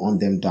said we'll hunt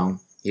them down.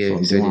 Yeah, From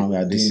he the said one we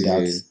are this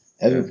doing is that. it.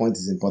 Every Yeah. point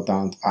is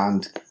important.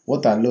 And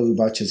what I love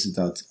about Chelsea is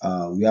that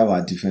we have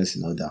our defense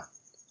in order.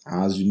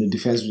 And as you know,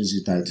 defense wins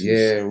you titles.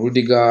 Yeah,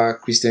 Rudiger,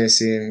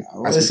 Christensen, I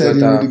always said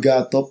Aspilicueta.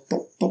 Rudiger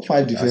top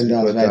 5 defenders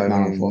Aspilicueta, right now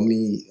I mean, for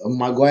me.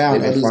 Maguire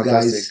and they've all been those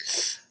fantastic.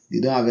 guys, they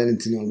don't have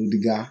anything on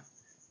Rudiger.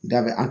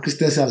 And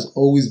Christensen has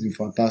always been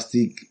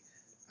fantastic.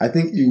 I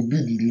think he will be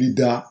the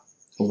leader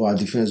of our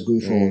defense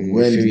going forward. In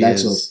When a few the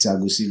likes of years.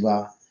 Thiago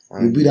Silva, he'll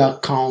And be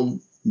that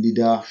calm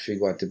leader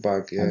Figo at the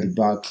back. at Yeah, the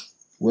back.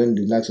 when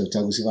the likes of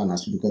Thiago Silva and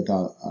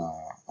Aspilicueta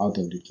are out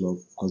of the club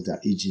because they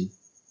are aging.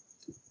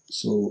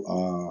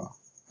 So,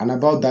 and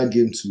about that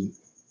game too,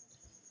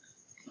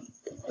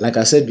 like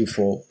I said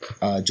before,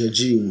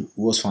 Jorginho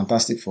was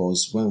fantastic for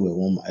us when we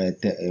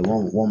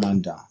were one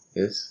man down.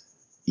 Yes.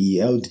 He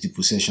held the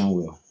possession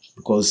well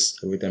because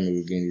every time we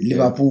regained it,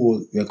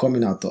 Liverpool were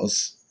coming at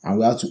us and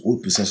we had to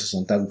hold possession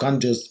sometimes. We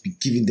can't just be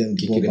giving them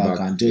the ball back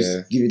and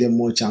just giving them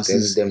more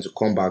chances. Tell them to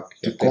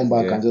come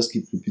back. And just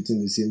keep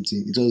repeating the same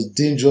thing. It was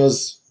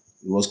dangerous.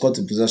 He was caught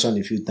in possession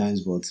a few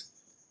times, but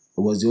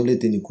it was the only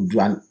thing he could do.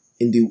 And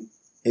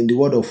in the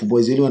world of football,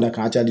 he's the only one that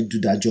can actually do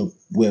that job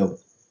well.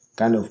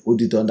 Kind of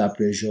hold it under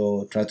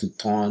pressure, try to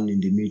turn in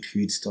the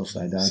midfield, stuff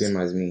like that. Same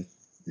as me.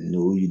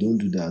 No, you don't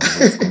do that.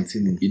 Let's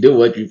continue. You don't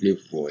watch me play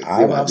football.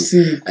 I've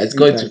seen I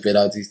scored 2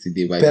 penalties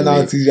today.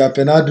 Penalties, yeah,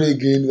 Ronaldo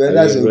again.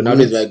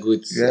 Ronaldo is my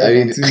goat. Yeah,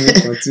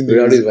 continue.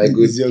 Ronaldo is my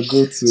goat. Is your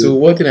go-to. So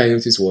one thing I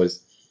noticed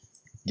was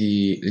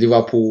the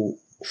Liverpool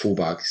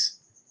fullbacks.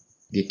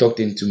 They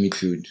tucked into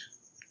midfield,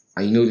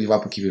 and you know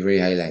Liverpool keep a very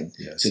high line.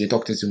 Yes. So they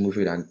tucked into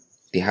midfield and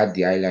they had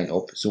the high line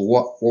up. So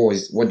what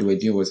they were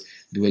doing was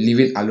they were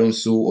leaving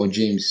Alonso or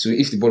James. So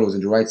if the ball was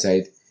on the right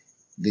side,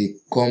 they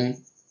come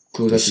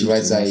closer to the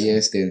right side,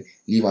 then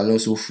leave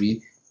Alonso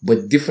free.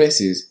 But the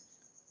difference is,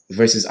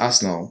 versus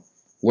Arsenal,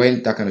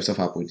 when that kind of stuff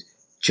happened,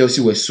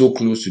 Chelsea were so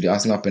close to the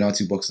Arsenal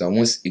penalty box that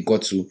once it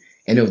got to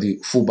any of the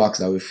fullbacks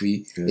that were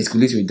free, it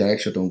could lead to a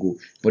direct shot on goal.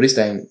 But this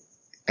time,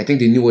 I think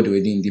they knew what they were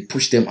doing. They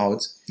pushed them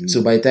out.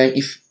 So by the time,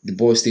 if the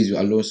ball stays with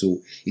Alonso,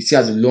 he still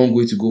has a long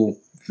way to go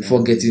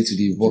before getting to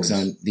the box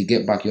and they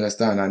get back, you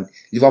understand? And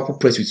Liverpool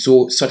pressed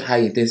with such high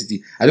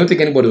intensity. I don't think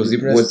anybody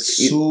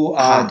was so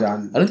hard. I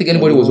don't think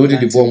anybody was holding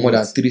the ball more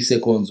than 3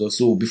 seconds or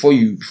so before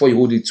you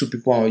hold it. 2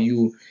 people on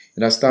you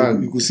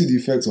understand? You could see the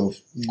effects of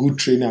good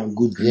training and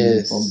good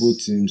game from both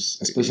teams,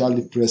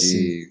 especially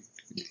pressing.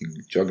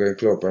 The Jurgen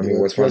Klopp, I mean,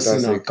 was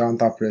pressing fantastic. and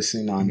counter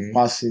pressing and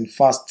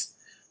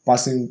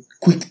passing,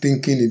 quick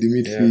thinking in the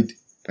midfield.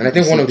 And I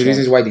think one of the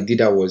reasons why they did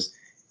that was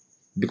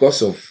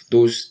because of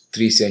those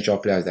 3 central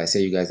players that I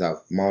say you guys have,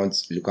 Mount,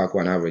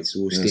 Lukaku, and Havertz,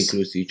 who stay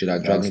close to each other,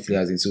 dragging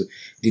players in. So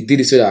they did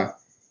it so that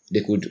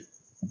they could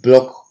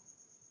block,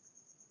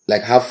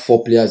 like have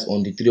 4 players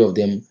on the 3 of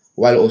them,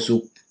 while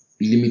also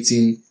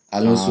limiting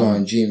Alonso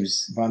and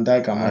James. Van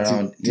Dijk and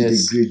Matip did a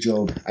great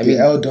job. They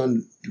held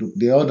on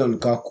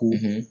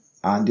Lukaku.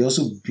 And they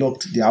also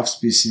blocked the half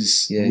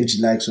spaces, which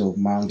likes of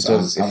Mount. It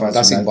was a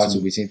fantastic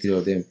battle between 3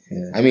 of them.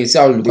 I mean, see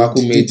how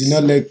Lukaku made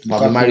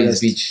Lukaku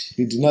rest. Beach.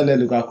 They did not let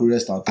Lukaku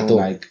rest at all.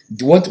 Like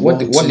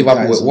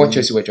what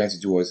Chelsea were trying to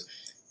do was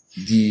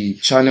the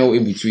channel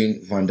in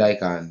between Van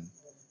Dijk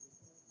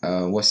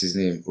and what's his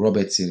name,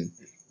 Robertson.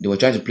 They were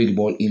trying to play the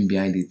ball in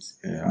behind it.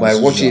 But I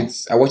watched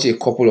it a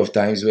couple of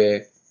times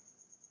where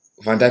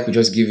Van Dijk could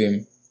just give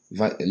him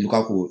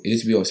Lukaku a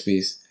little bit of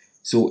space.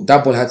 So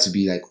that ball had to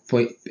be like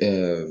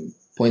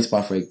points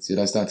perfect. You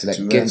understand? To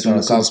get to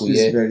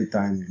Lukaku, very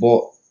tiny.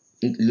 But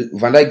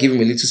Van Dijk gave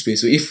him a little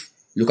space. So if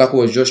Lukaku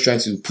was just trying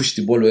to push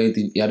the ball or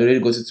anything, he had already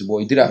got it to the ball.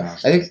 He did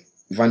that. I think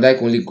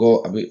Lukaku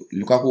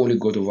only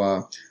got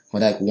over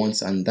Van Dijk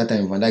once, and that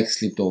time Van Dijk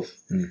slipped off.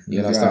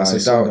 You understand? So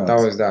that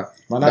was that.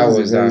 Van Dijk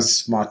was a very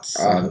smart,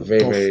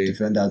 very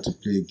defender to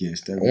play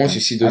against. Once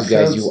you see those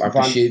guys, you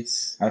appreciate.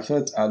 I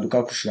felt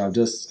Lukaku should have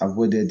just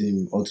avoided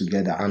him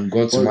altogether and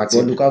gone to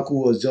Matip. But Lukaku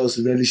was just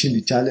relishing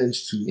the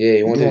challenge too.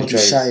 He wanted to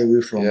shy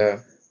away from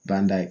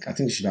Van Dijk. I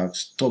think he should have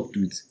stuck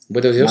with.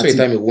 But there was also a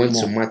time he went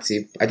to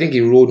Matip. I think he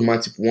rolled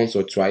Matip once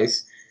or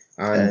twice,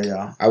 and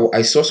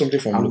I saw something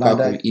from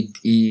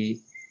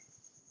Lukaku.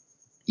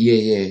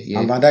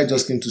 And Van Dijk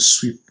just came to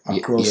sweep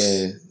across.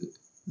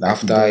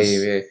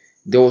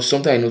 There was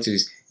something I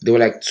noticed. There were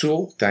like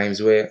 2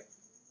 times where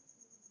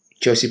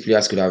Chelsea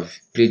players could have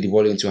played the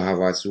ball into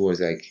Havertz, who was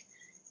like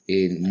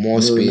in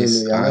more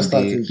space.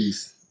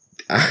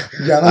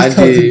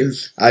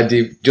 And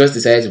they just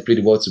decided to play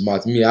the ball to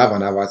Mount. Me, I have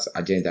an Havertz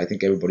agenda. I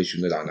think everybody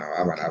should know that now. I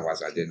have an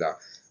Havertz agenda.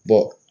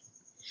 But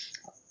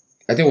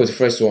I think it was the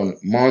first one.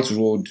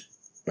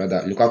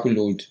 Lukaku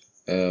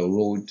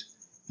rode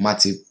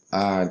Matip,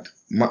 and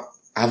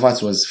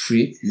Havertz was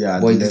free,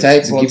 but he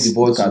decided to give the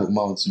ball to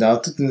Mount. There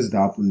are 2 things that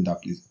happened in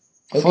that place.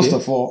 First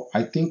of all,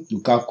 I think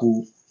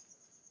Lukaku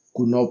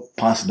could not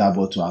pass that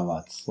ball to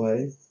Havertz.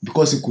 Why?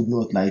 Because he could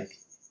not. Like,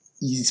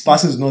 his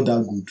passing is not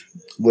that good.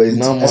 But it's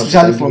not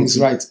especially from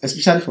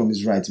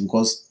his right,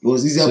 because it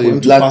was easier for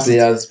him to pass it.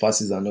 Players'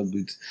 passes are not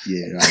good.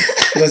 Yeah, right.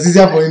 It was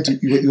easier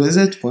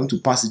for him to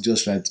pass it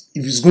just right.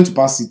 If he's going to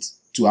pass it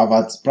to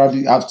Havertz,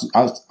 probably has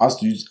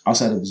to use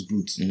outside of his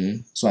boots.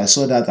 So I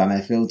saw that and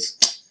I felt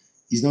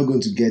he's not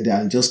going to get there,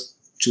 and just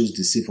chose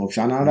the safe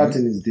option. Another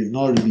thing is they've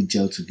not really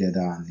gelled together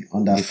and they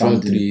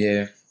understand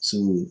it. So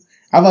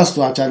Havertz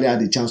to actually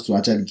had the chance to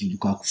actually give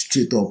Lukaku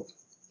straight up.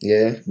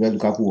 Where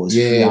Lukaku was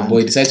free, but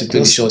he decided to play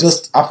the shot.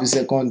 Just half a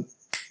second.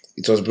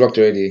 It was blocked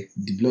already.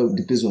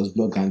 The place was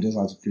blocked and just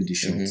had to play the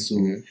shot. So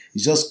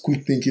it's just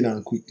quick thinking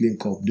and quick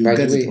link up. They will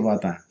get it over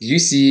time. Did you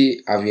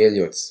see Harvey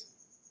Elliott?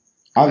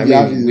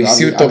 We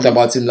still talked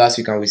about him last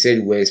week, and we said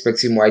we were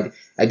expecting more.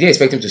 I didn't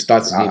expect him to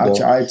start today,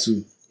 I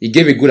too. He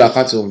gave a good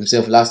account of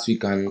himself last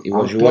week, and it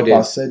was rewarded.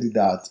 Klopp said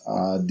that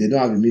they don't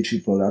have a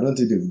midfield problem. I don't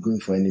think they'll be going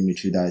for any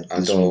midfielder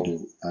this window.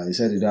 He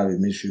said they don't have a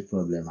midfield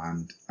problem,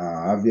 and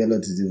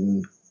Abielot is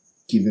even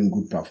giving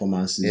good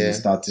performances. Yeah,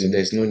 starting. So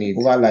there's no need.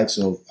 Over likes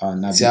of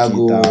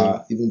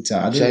Thiago, even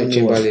Thiago. I don't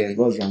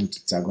know what's wrong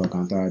with Thiago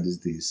Alcantara these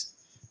days.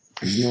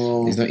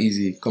 It's not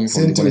easy coming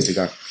from the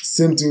Bundesliga.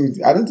 Same thing.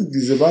 I don't think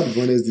it's about the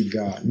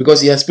Bundesliga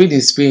because he has played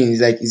in Spain.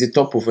 He's a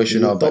top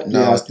professional, but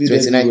now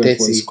 29-30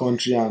 for his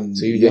country, and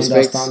so he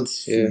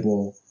understands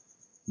football.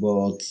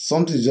 But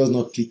something's just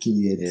not clicking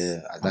yet.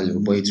 Yeah, at that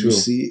level. But it's real.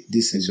 See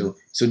this.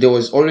 So there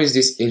was always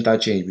this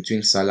interchange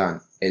between Salah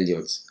and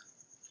Elliott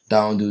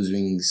down those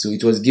wings. So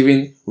it was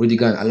giving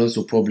Rudiger and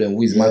Alonso problem.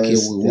 Who is marking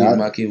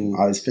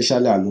who?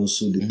 Especially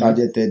Alonso. They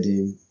targeted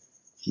him.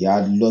 He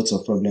had lots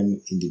of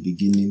problems in the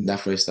beginning.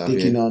 That first half,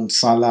 taking on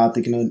Salah,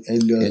 taking on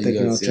Elliott,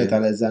 taking on Trent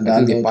Alexander. I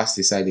think they passed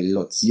the side a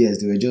lot. Yes,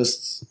 they were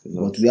just.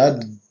 But we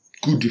had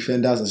good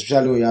defenders,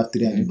 especially when you have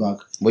three at the back.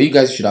 But you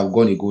guys should have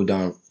gone a goal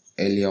down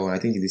earlier on. I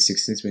think in the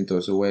 16th minute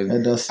or so when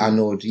Henderson.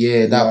 Arnold,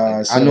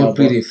 Arnold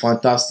played a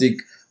fantastic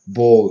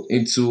ball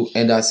into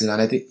Henderson,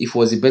 and I think if it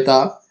was a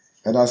better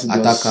Henderson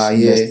attacker,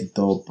 it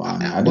up,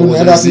 and I don't know.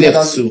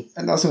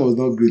 Henderson was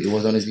not great. It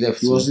was on his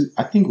left.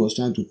 I think he was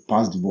trying to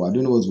pass the ball. I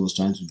don't know what he was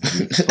trying to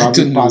do.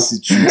 Probably pass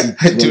it, shoot it.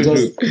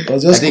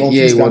 I think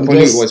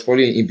it was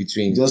probably in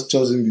between. Just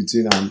chose in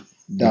between, and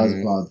that's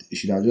bad. He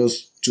should have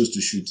just chose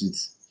to shoot it.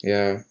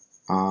 Yeah.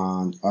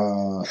 And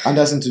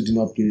Anderson too did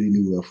not play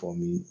really well for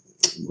me.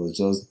 It was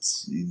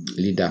just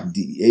leader.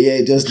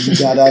 Just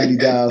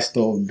leader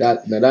stuff.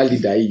 That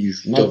leader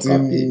is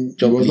nothing.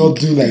 He was not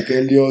doing like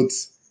Elliott.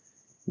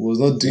 He was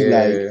not doing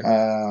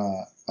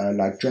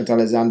like Trent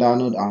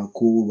Alexander-Arnold and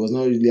co. He was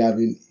not really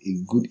having a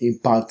good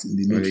impact in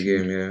the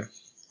midfield. Game,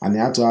 and he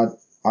had to have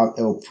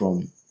help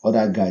from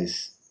other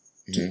guys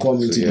to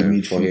come into the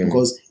midfield.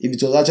 Because if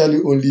it was actually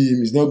only him,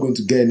 he's not going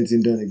to get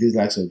anything done against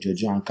likes of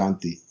Jorginho and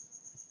Kante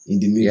in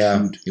the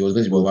midfield. Yeah, he was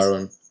going to be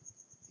overrun.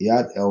 He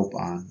had help,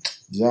 and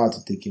you had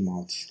to take him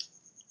out.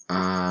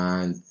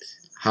 And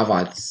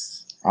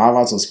Havertz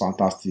was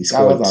fantastic.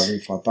 Havertz has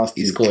been fantastic.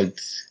 He scored.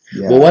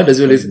 Yeah, but what does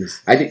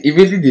always? I think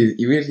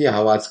immediately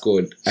Havertz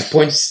scored. I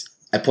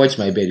punched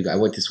my bed. I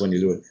want this one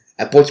alone.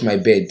 I punched my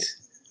bed.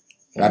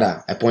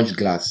 Rather, I punched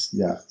glass.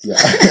 Yeah,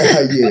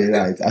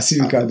 right. I see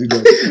you can do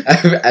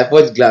that. I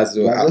punched glass.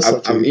 So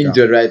I'm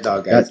injured right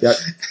now, guys.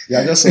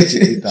 You're just such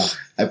a hater.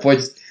 I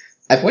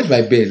punched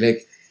my bed.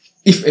 Like,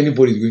 if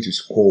anybody is going to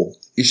score,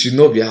 it should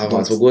not be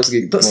Havertz for God's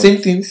sake.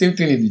 Same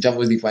thing in the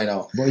Champions League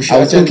final. I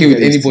was okay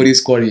with anybody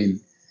scoring.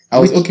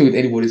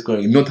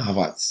 Not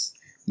Havertz.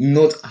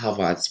 Not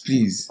Havertz,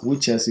 please. We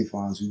Chelsea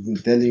fans, we've been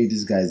telling you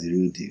this guy is the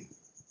real deal.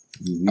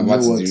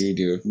 Havertz is the real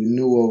deal. We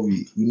know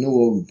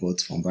what we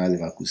bought from Bayer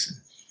Leverkusen.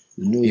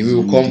 He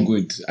will come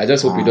good. I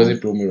just hope he doesn't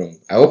prove me wrong.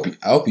 I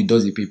hope he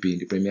does the PP in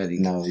the Premier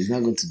League. No, he's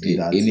not going to do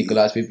that.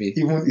 Nicolas Pepe.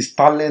 Even his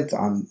talent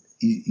and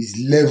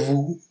his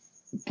level,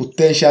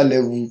 potential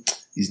level,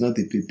 is not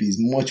a Pepe. It's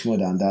much more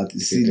than that.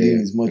 His ceiling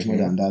is much more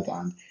than that,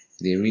 and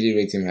they really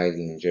rate him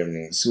highly in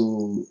Germany.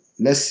 So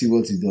let's see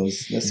what he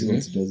does. He has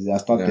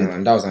started.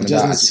 And that was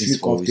another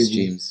assist for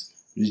Rhys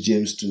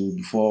James too.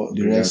 Before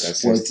the rest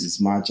spoiled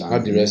his match.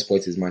 Not the rest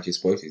spoiled his match. He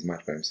spoiled his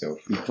match by himself.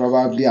 He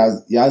probably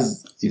has. He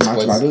has a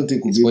match, but I don't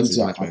think we'll be able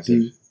to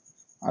appeal.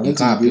 He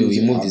can't appeal.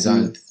 He moved his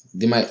hand.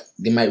 They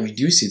might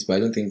reduce it, but I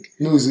don't think.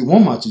 No, it's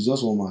one match. It's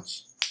just one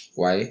match.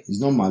 Why? It's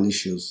not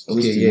malicious.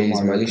 Okay,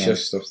 it's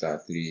malicious stuff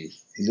that three.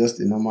 It's just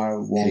a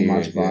normal one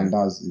match, but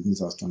that's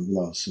against Aston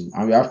Villa. So,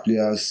 and we have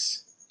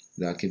players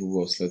that are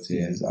capable of slotting.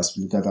 Yes,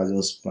 Aspilicueta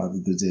just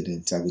probably goes there,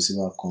 then Thiago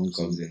Silva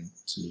comes in.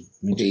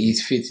 Okay,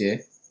 he's fit, yeah?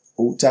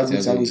 Oh,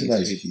 Thiago Silva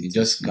is fit. He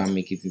just can't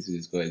make it into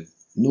the squad.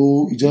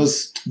 No,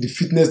 the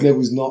fitness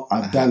level is not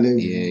at that level.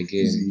 Yeah,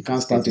 again. You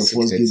can't start your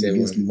first game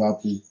against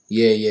Liverpool.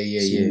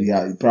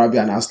 Yeah, probably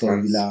an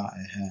Aston Villa.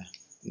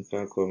 You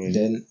can't come in.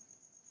 Then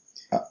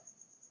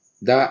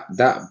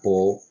that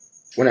ball,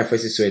 when I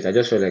first saw it, I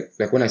just felt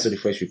like when I saw the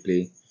first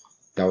replay,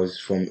 that was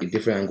from a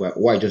different angle.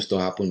 What I just thought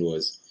happened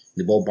was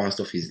the ball bounced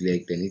off his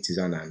leg, then hit his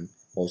hand, and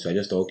also I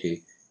just thought,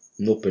 okay,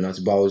 no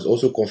penalty. But I was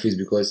also confused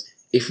because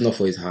if not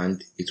for his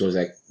hand, it was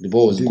like the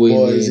ball was going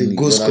in. It's a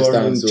good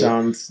scoring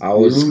chance. I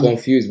was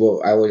confused,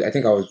 but I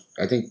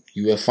think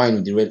you were fine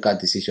with the red card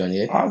decision,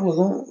 yeah? I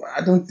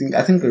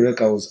think the red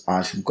card was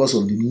harsh because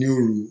of the new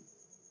rule.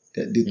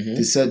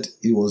 They said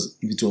if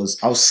it was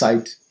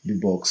outside the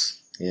box.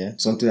 Yeah.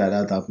 Something like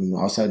that happened.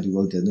 Outside the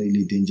box, there's no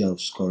really danger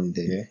of scoring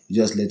there. Yeah. You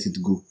just let it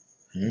go.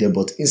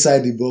 But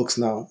inside the box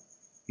now,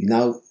 you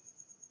now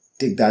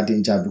take that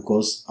danger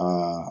because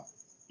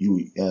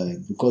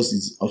because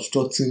it's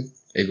obstructing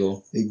a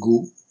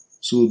goal.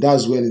 So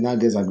that's when it now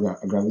gets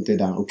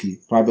aggravated and okay,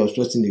 probably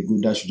obstructing a goal,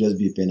 that should just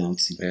be a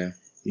penalty. Yeah.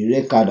 A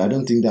red card, I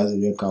don't think that's a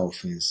red card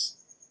offense.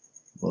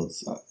 But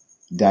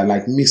they're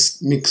like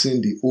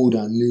mixing the old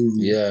and new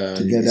rule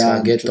together. It's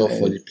not get tough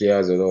for the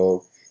players at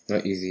all.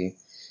 Not easy.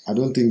 I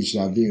don't think it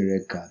should have been a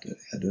red card.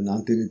 I don't know.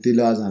 Anthony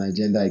Taylor has an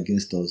agenda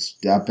against us.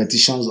 There are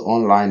petitions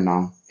online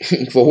now.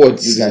 For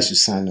what? You guys should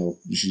sign up.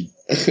 You should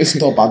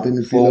stop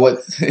Anthony Taylor For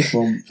what?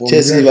 from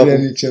Chelsea,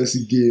 any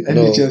Chelsea game.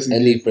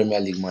 Any Premier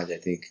League match, I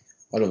think.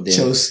 All of them.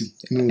 Chelsea.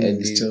 No, Any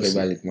it's Chelsea.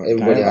 Premier League match.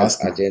 Everybody has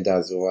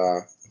agendas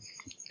over.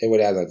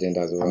 Everybody has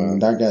agendas over. I mean,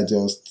 that guy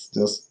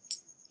just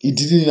he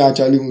didn't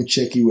actually even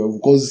check it well,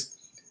 because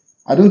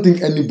I don't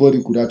think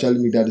anybody could actually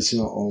make that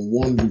decision on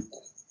one look.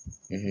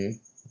 Mm-hmm.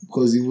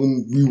 Because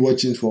even we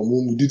watching from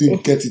home, we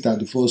didn't get it at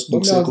the first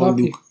look,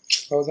 second look.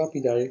 I was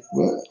happy, Dari.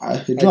 Well,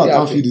 the draw at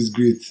Anfield is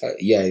great.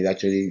 Yeah, it's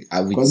actually.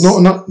 Because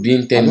not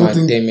being 10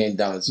 men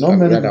down. So not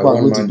many people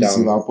are going to man be down.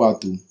 Liverpool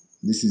at home.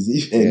 This is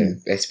if any.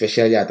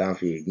 Especially at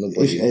Anfield.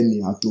 Nobody. If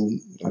any at home.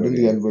 I don't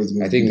think anybody's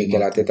going I to think be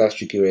Mikel Arteta's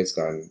tricky reds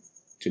can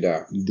to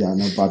that. They are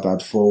not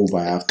battered 4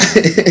 by after.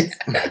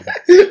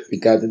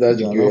 Mikel Arteta's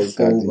tricky reds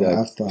can do that.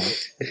 After.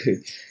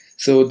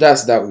 So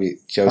that's that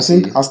with Chelsea.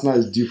 I think Arsenal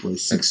is due for a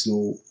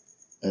 6-0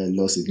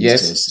 loss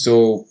against Chelsea.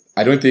 So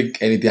I don't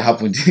think anything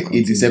happened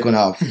in the second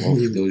half. There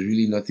was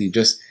really nothing.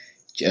 Just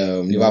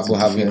Liverpool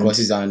having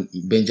crosses and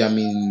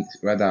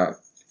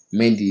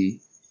Mendy.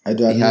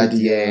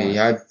 He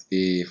had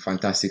a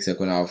fantastic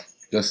second half.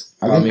 I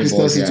think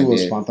Christensen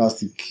was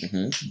fantastic.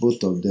 Mm-hmm.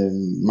 Both of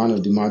them, man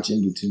of the match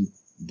in between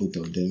both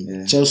of them.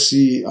 Yeah.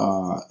 Chelsea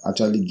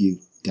actually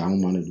gave their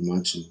own man of the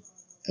match to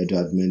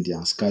Edouard Mendy,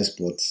 and Sky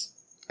Sports,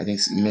 I think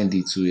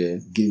Mendy too,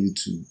 gave it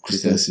to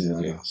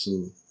Christensen. Yeah.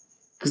 So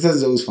Christensen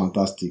is always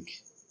fantastic.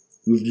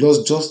 We've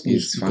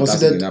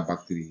considered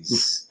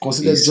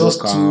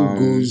just 2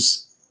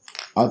 goals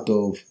out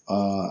of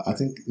I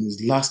think in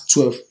his last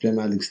 12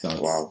 Premier League starts.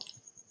 Wow.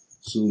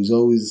 So he's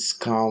always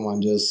calm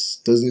and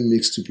just doesn't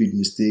make stupid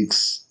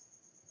mistakes.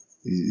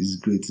 He's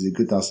great. He's a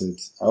great asset.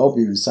 I hope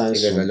he resigns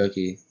soon. You guys are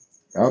lucky.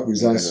 I hope he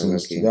resigns soon.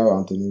 Together with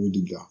Anthony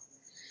Rudiger.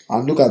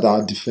 And look at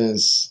our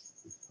defense.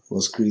 It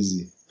was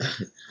crazy.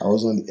 I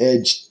was on the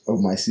edge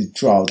of my seat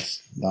throughout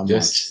that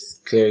match.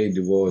 Clearing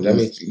the ball. I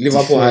mean,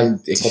 Liverpool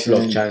had a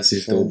couple of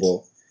chances though,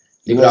 but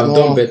they would have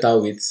done better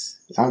with.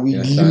 And we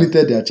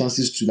limited their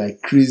chances to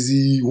like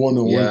crazy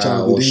one-on-one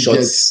chances. Or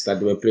shots that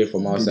they were playing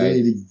from outside. They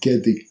didn't really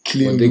get the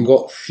clean. But they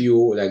got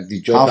few, like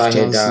the Jota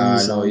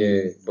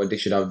header. But they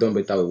should have done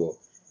better with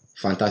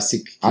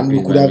fantastic. And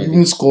we could have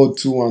even scored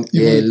 2 and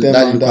even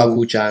that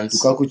Lukaku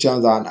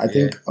chance. And I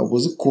think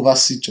was it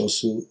Kovacic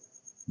also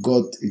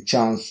got a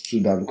chance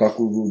to that Lukaku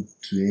rolled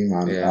to him,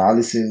 and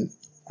Alisson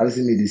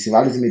made the save.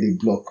 Alisson made a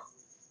block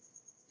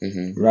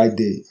right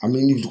there. I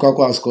mean, if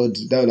Lukaku had scored,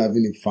 that would have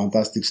been a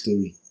fantastic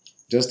story.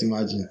 Just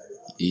imagine.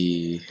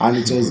 And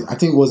it was, I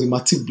think it was a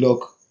Matip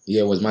block.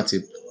 Yeah, it was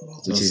Matip.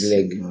 With his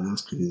leg.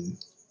 That's crazy.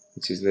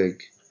 With his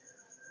leg.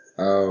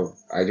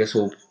 I just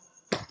hope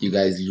you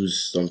guys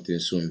lose something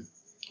soon.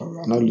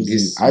 I'm not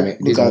losing.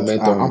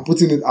 I'm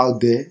putting it out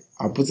there.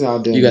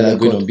 You guys are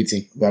going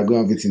unbeaten. We are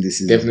going unbeaten this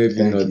season.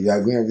 Definitely not. We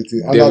are going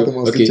unbeaten.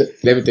 Okay,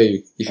 let me tell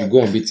you. If you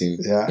go unbeaten,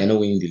 you're not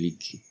winning the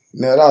league.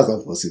 No, that's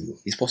not possible.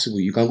 It's possible.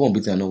 You can go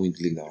unbeaten and not win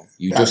the league now.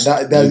 You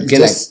you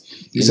get like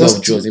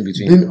enough draws in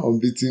between. Being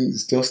unbeaten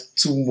is just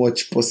too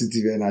much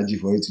positive energy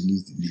for you to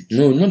lose the league.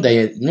 No, not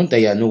that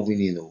you're not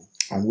winning. No.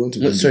 I'm going to.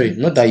 No, sorry,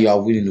 not that you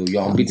are winning. No, you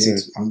are unbeaten.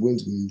 I'm going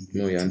to win the league.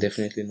 No, you're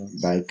definitely not.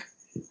 Like,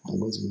 I'm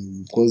going to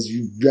win because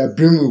you are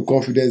bringing with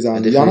confidence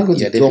and you're not going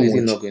to draw much. You're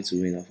definitely not going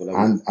to win.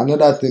 And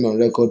another thing on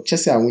record,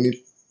 Chelsea are winning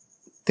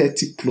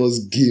 30 plus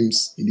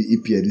games in the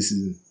EPL this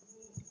season.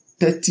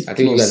 30 I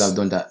think you guys have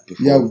done that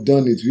before. Yeah, we've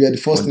done it. We are the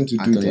first team to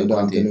do it under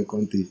Antonio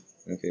Conte.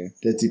 Okay.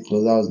 30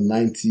 plus, that was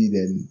 90,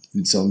 then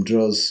with some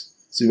draws.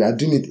 So we are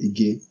doing it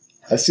again.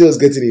 I see us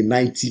getting a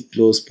 90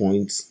 plus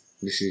points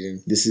this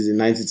season. This is a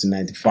 90 to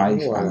 95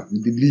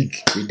 with the league.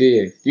 We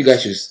did. You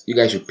guys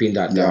should pin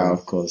that down. Yeah,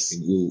 of course.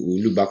 We'll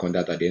look back on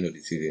that at the end of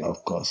the season.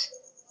 Of course.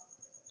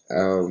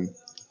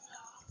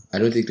 I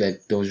don't think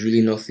like there was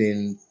really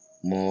nothing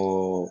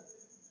more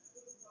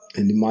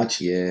in the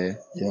match. Yeah,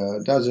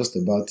 that's just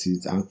about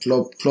it. And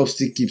Klopp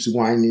still keeps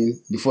whining.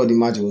 Before the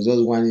match, he was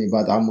just whining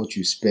about how much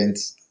you spent,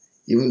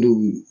 even though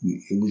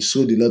we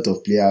sold a lot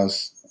of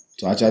players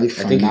to actually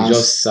finance. I think it's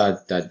just sad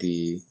that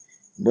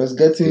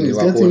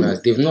Liverpool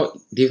owners,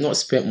 they've not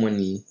spent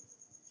money,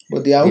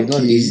 but they are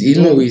okay.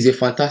 He's a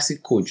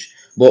fantastic coach.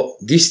 But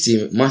this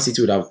team, Man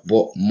City would have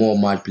bought more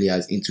mad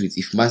players into it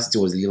if Man City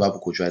was the Liverpool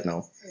coach right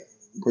now.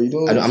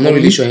 But I'm not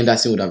really sure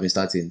Henderson would have been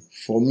starting.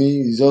 For me,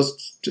 it's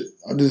just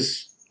all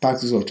this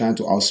tactics of trying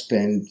to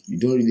outspend. You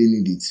don't really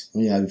need it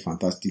when you have a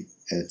fantastic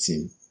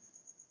team.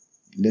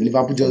 The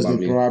Liverpool just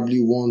need probably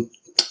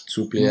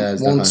 2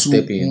 players that can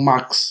step in.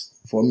 Max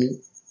for me,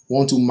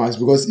 1-2 max,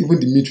 because even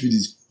the midfield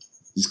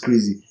is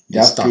crazy. They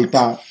have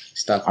Keita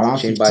around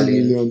 15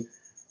 million,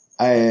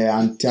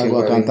 and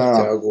Thiago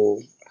Alcantara.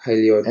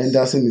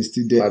 Henderson is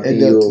still there.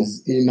 Elliot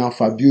is in now.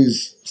 Fabio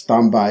is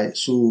standby.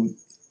 So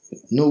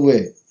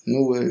nowhere.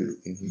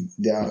 Mm-hmm.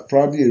 They are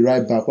probably a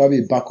right back, probably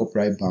a backup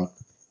right back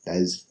that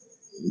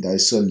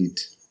is solid.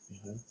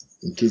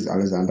 In case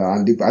Alexander,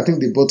 and I think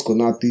they bought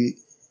Konate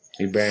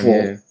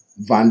for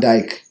Van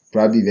Dijk.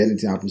 Probably if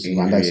anything happens to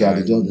Van Dijk, so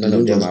they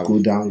don't just go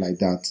down like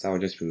that. That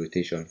would just be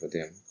rotation for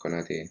them.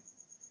 Konate.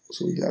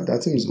 So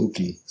that team is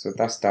okay. So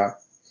that's that.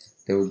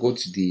 Then we'll go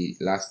to the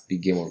last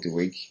big game of the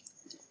week.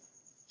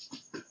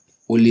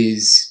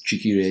 Ole's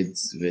Tricky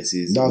Reds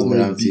versus That's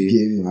not a big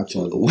game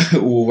actually.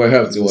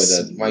 Wolverhampton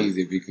Wanderers. Mine is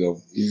a big club.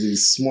 It's a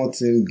small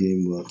team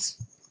game, but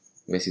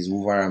versus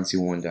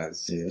Wolverhampton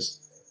Wanderers. Yes.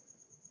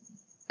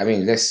 I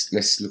mean,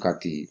 let's look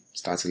at the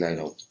starting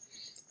lineup.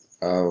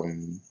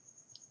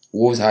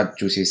 Wolves had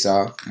Jose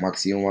Sa,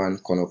 Maxi Owen,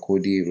 Conor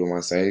Cody,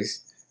 Roman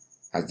Saez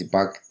as the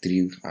back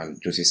three,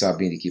 and Jose Sa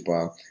being the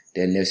keeper.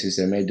 Then Nelson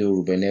Semedo,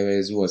 Ruben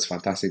Neves, who was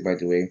fantastic by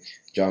the way,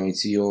 João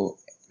Mitio,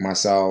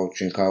 Marçal,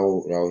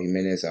 Trincao, Raul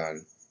Jimenez,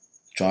 and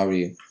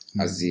Traore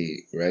as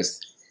the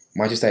rest.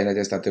 Manchester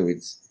United started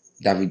with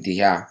David De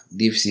Gea,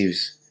 Dave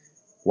Silves,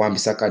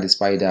 Wan-Bissaka the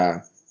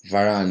Spider,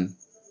 Varane.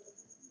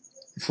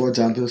 Before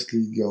Champions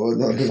League,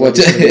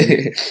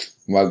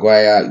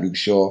 Maguire, Luke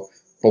Shaw,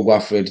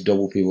 Pogba, Fred,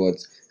 double pivot,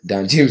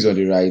 Dan James on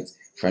the right,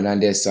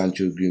 Fernandes,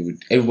 Sancho,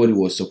 Greenwood. Everybody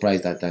was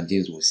surprised that Dan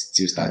James was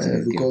still starting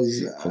this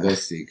game. For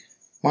God's sake.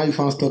 Man, you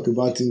fans talk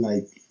about him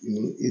like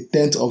a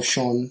 10th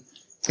option.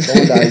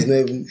 Someone that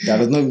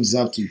does not even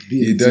deserve to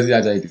be. He doesn't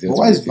actually deserve. But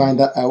why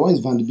is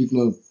Van de Beek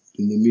not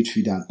in the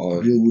midfield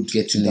and Greenwood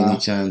getting any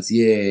chance?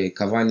 Yeah,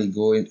 Cavani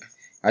going.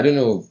 I don't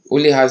know.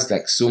 Ole has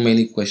like so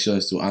many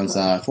questions to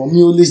answer. For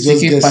me, Ole just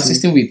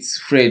persisting with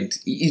Fred.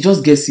 He's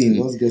just guessing.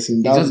 There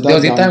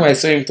was a time I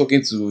saw him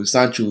talking to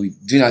Sancho,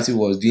 doing as he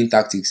was doing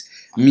tactics.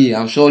 Me,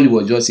 I'm sure he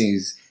was just saying,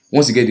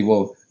 once you get the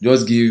ball,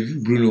 just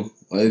give Bruno.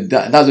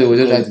 That's what he was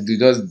just trying to do.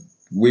 Just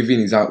waving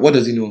his hand. What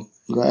does he know?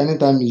 Because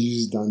anytime he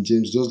uses Dan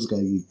James, just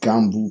like a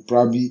gamble,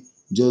 probably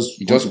just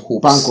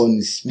hopes. Bank on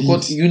his speed.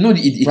 Because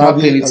he can't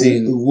play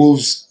anything. The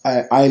Wolves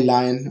eye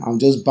line, I'm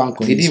just bank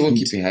on his speed. They didn't even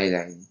keep a high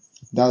line.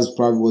 That's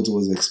probably what he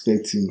was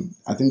expecting.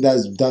 I think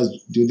that's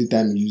the only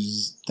time he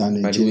uses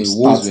Daniel James.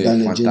 Wolves were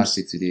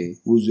fantastic today.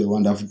 Wolves were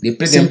wonderful. They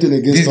played same thing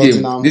against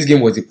Tottenham. This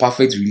game was the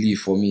perfect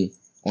relief for me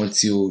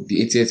until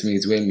the 80th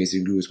minute when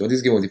Mason Grove. But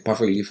this game was the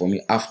perfect relief for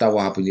me after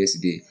what happened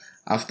yesterday.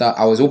 After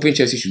I was hoping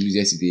Chelsea should lose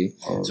yesterday.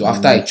 So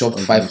after I chopped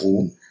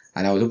 5-0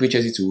 and I was hoping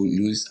Chelsea to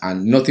lose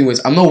and nothing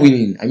was. I'm not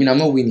winning. I'm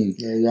not winning.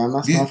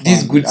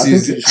 This good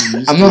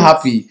season. I'm not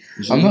happy.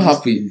 I'm not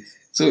happy.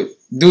 So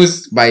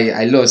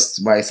I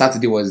lost. My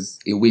Saturday was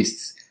a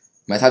waste.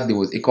 My Saturday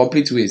was a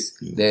complete waste.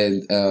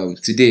 Then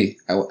today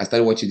I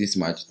started watching this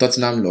match.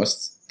 Tottenham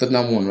lost.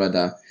 Tottenham won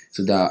rather.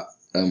 So that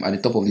at the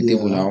top of the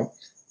table now.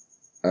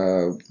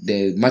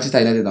 The Manchester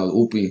United that was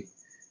hoping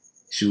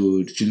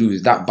should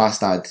lose. That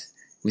bastard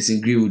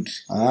with Greenwood.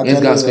 I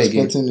was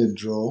expecting a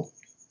draw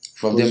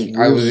from them.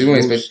 I was even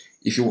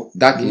expecting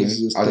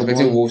I was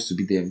expecting Wolves to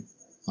beat them.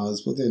 I was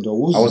expecting a draw.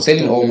 I was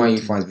telling all my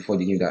fans before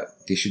the game that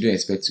they shouldn't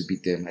expect to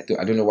beat them.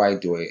 I don't know why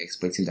they were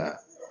expecting that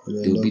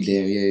they would beat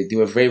them. Yeah, they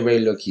were very, very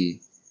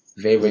lucky.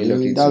 Very, very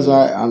lucky. That's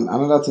why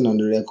another thing on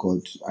the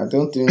record. I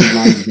don't think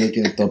Man is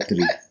making the top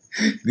 3.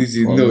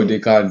 They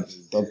can't.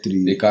 Top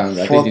 3. They can't.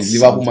 I think it's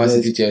Liverpool, Man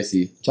City,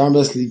 Chelsea.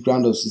 Champions League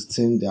round of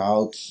 16, they're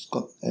out.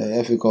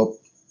 FA Cup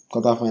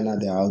quarterfinal,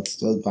 they're out.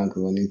 Just bank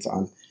on it.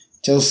 And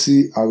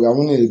Chelsea, we are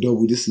winning a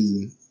double this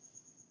season.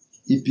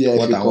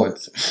 EPL FA Cup.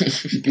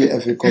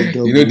 EPL FA Cup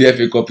double. You know the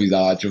FA Cup is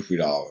our trophy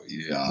now.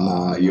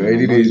 Yeah, you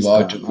already know it's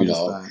our trophy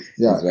now.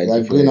 Yeah, we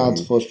are going out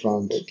first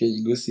round. Okay,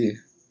 you go see.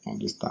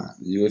 Understand.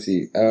 You go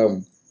see.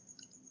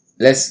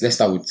 Let's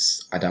start with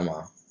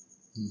Adama.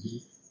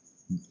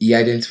 He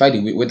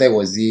identified whether it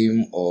was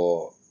him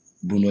or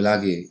Bruno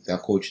Lage, the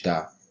coach,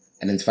 that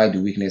identified the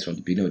weakness from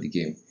the beginning of the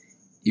game.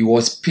 He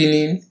was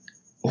pinning.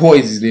 What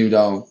is his name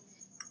down?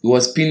 He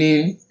was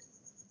pinning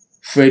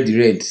Fred the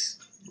Red.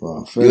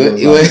 Wow,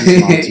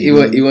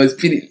 he was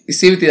pinning.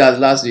 Same thing as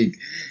last week.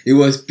 He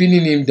was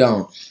pinning him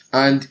down.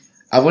 And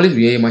I've always been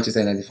hearing Manchester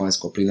United fans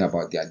complaining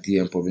about their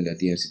DM problem, their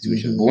DM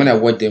situation. But when I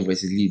watch them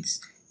versus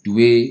Leeds, the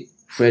way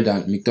Fred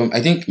and McTominay,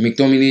 I think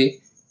McTominay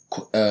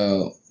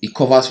he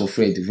covers for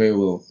Fred very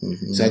well.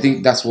 So I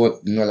think that's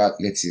what Nola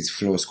lets his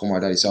flaws come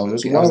out. So I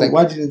was looking.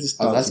 Why didn't he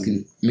start? I was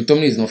asking.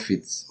 McTominay is not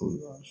fit.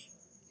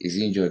 He's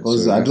injured.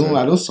 Because I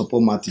don't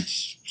support Matic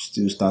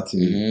still starting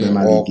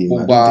Premier League game.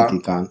 I don't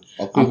think he can.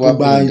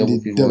 Pogba in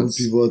the double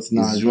pivots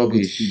now is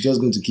rubbish. He's just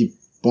going to keep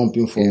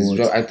pumping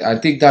forward. I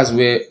think that's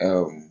where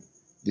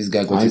this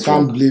guy got it wrong.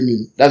 I can't blame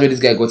him. That's where this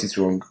guy got it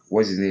wrong.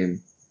 What's his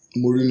name?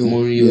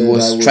 Mourinho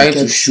was trying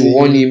to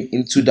shoehorn him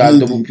into that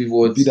double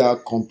pivot. Be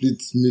that complete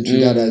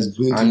midfielder that is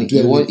going to do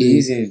everything. He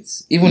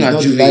isn't. Even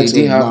at Juve, he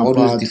didn't have all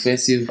those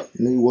defensive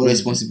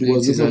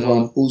responsibilities and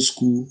all. Old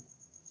school.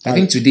 I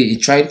think today he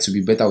tried to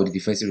be better with the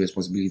defensive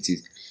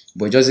responsibilities,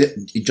 but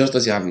it just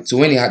doesn't have it. So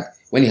when he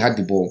had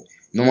the ball,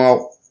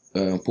 normal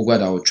Pogba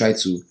that would try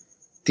to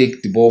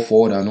take the ball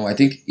forward and all. I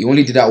think he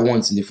only did that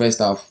once in the first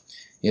half.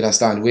 You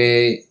understand?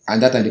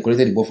 And that time they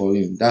collected the ball for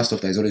him. That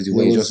stuff that is always the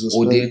way he's just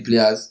holding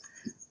players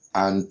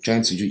and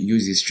trying to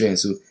use his strength.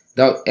 So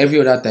that every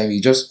other time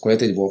he just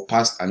collected the ball,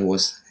 passed, and it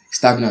was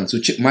stagnant. So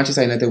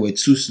Manchester United were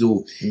too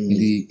slow in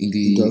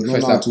the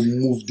first half to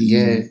move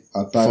the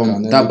attack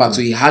from that back.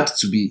 So he had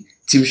to be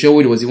Tim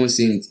Sherwood was even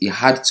saying it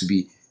had to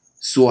be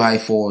so high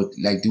forward,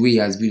 like the way he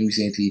has been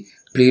recently,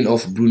 playing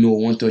off Bruno,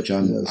 one touch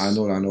and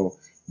all.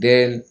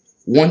 Then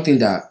one thing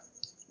that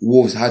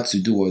Wolves had to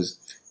do was,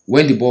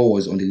 when the ball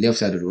was on the left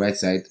side or the right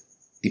side,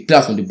 they play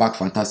out from the back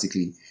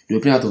fantastically. They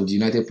were playing out of the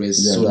United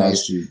press so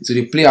nice. True. So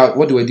they play out.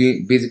 What they were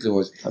doing basically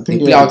was they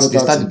play out. They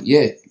start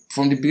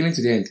from the beginning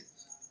to the end.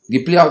 They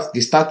play out. They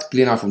start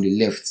playing out from the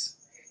left.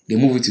 They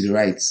move it to the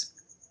right.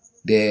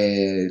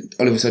 They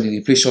all of a sudden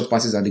they play short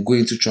passes and they go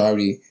into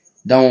Traore.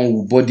 That one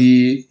will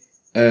body.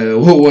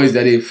 What was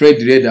that? They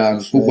Fred Red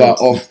and Pogba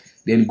off.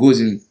 Then goes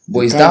in.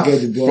 But it's that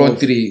front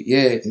three,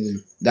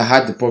 that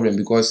had the problem,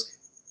 because,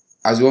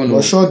 as we all know,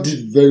 but Shaw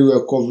did very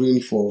well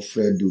covering for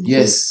Fred.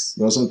 Yes,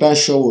 there was sometimes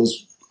Shaw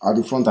was at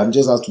the front and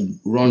just had to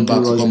run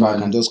back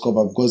and just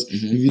cover, because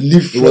if you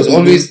leave Fred, it was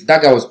always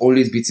that guy was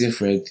always beating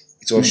Fred.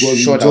 It was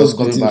Shaw that was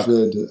coming back.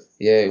 Fred.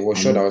 Yeah, it was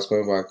Shaw that was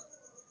coming back.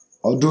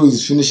 Although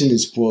he's finishing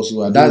his post,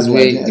 so that's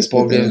where the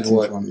problem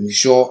was.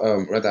 Shaw,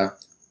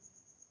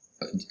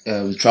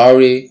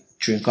 Traore,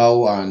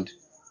 Trincao, and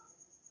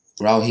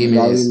Raul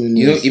Jimenez.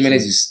 You know,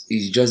 Jimenez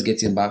is just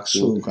getting back,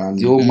 so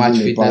the whole match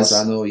fitness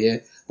and all,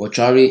 But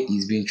Traore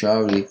is being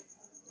Traore,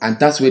 and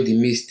that's where they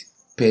missed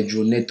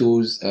Pedro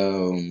Neto's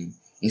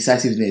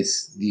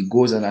incisiveness, the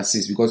goals and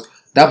assists, because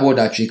that ball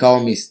that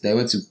Trincao missed, they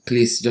went to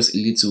place just a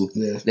little.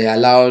 They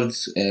allowed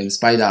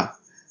Spider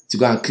to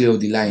go and clear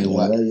the line.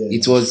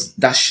 It was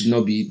that should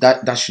not be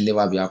that should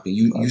never be happening.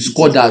 You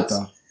scored that.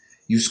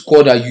 You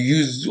scored that. You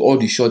used all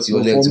the shots you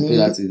left to play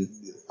that in.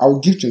 I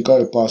would give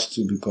Trincao a pass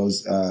too,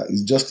 because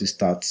it's just a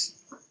start.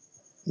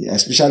 Yeah,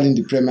 especially in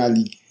the Premier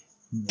League.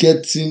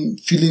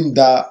 Feeling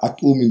that at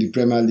home in the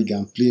Premier League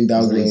and playing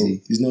that well,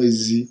 it's not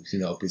easy.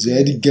 He's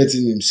already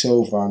getting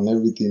himself and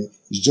everything.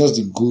 It's just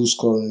the goal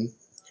scoring,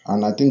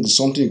 and I think it's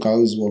something you can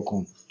always work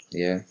on.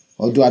 Yeah.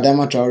 Although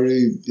Adama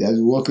Traore has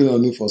been working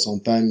on it for some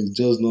time, it's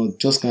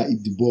just can't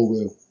hit the ball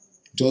well.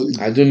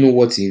 I don't know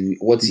what he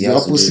has to do. The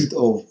opposite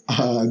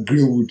of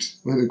Greenwood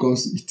when it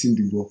comes to hitting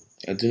the ball.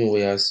 I don't know what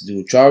he has to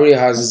do. Traore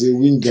has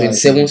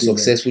 27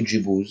 successful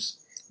dribbles,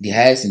 the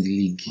highest in the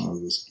league.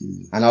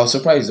 And I was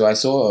surprised though. I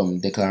saw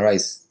Declan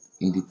Rice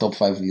in the top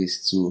 5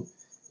 list too,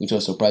 which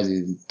was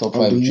surprising. Top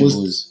 5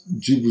 dribbles.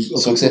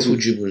 Successful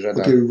dribbles,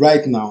 rather. Okay,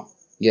 right now.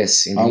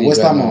 Yes, in the league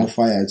West Ham right on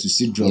fire to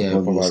see drop. Yeah,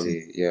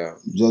 probably. Yeah.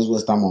 Just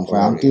West Ham on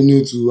fire.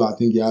 Antonio too, I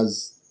think he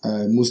has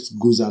most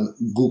goals and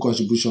goal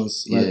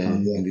contributions right now.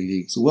 Yeah, in the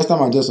league. So West Ham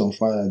are just on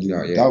fire.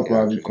 That will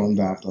probably come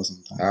down after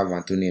some time. I have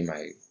Antonio in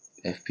my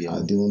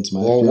FPL. I don't.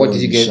 What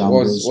did you get?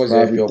 What's your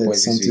FPL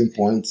points? Something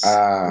points.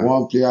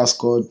 One player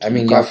scored. I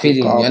mean, you're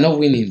failing. You're not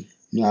winning.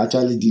 No, I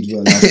actually did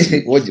well last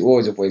week. What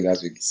was your point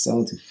last week?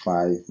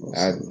 75.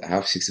 I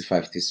have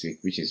 65 this week,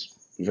 which is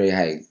very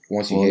high.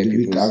 Once you hear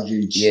people's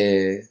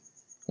average.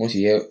 Once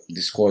you hear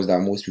the scores that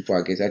most people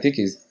are getting, I think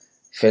it's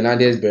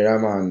Fernandes,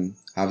 Berama, and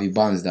Harvey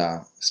Barnes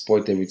that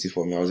spoiled everything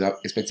for me. I was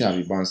expecting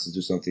Harvey Barnes to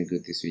do something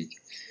good this week.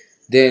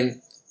 Then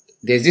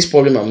there's this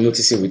problem I'm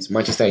noticing with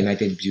Manchester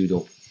United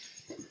build-up.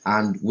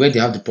 And where they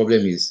have the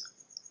problem is,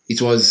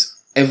 it was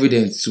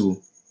evident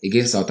too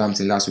against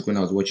Southampton last week when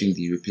I was watching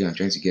the replay and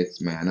trying to get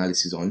my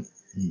analysis on.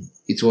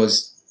 It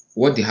was,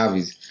 what they have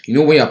is, you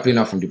know, when you're playing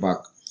out from the back,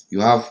 you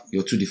have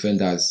your two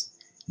defenders.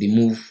 They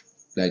move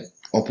like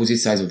opposite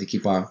sides of the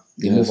keeper.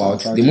 They move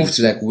out. They move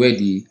to like where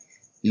the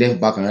left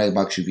back and right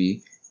back should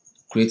be,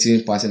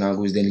 creating passing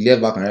angles. Then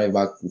left back and right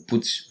back will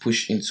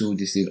push into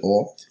this thing,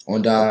 or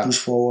under push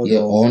forward,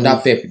 or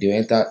under Pep they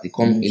enter. They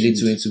come a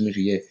little into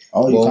midfield.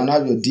 Or you can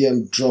have your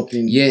DM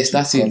dropping. Yes,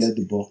 that's it.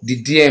 The ball.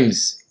 The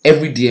DMs,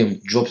 every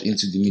DM drops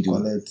into the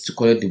middle to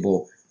collect the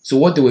ball. So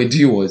what they were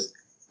doing was,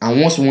 and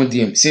once one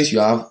DM, since you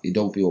have a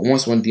double play,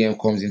 once one DM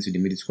comes into the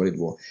middle to collect the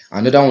ball,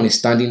 another one is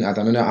standing at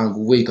another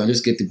angle where you can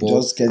just get the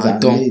ball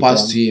and don't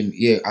pass to him.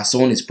 Yeah, as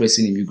someone is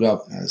pressing him, you grab.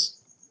 Yes.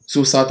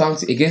 So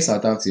against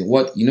Southampton,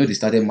 they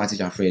started Matic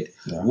and Fred.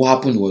 Yeah. What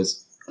happened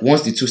was,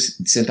 once the two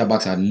centre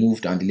backs had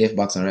moved and the left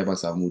backs and right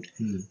backs had moved,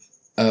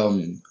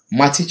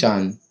 Matic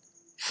and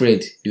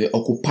Fred, they were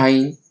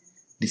occupying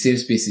the same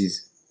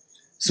spaces.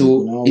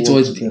 So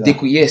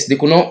they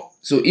could not.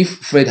 So if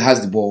Fred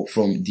has the ball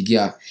from De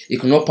Gea, he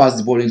could not pass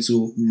the ball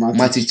into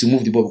Matic to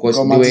move the ball because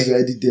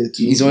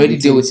he's already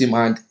there with him,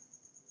 and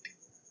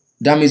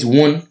that means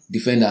one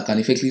defender can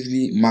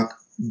effectively mark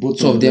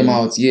both of them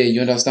out. Yeah, you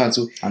understand.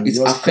 So it's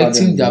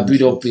affecting their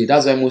build-up play.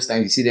 That's why most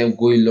times you see them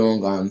going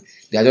long and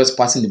they are just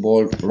passing the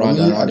ball around.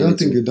 I don't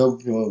think the double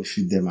will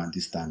fit them at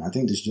this time. I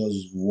think it's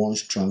just one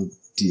strong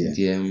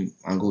DM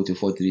and go to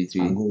 4-3-3.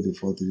 And go to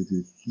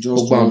 4-3-3.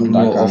 Just one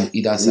like off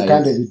either side.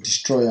 Kind of a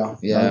destroyer.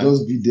 Yeah. Can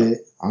just be there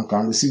and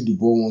can receive the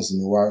ball once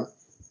in a while,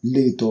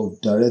 lay it off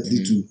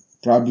directly to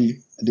probably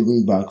the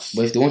wing backs.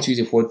 But if they want to use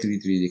a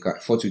 4-3-3, they can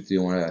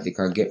 4-2-3-1. They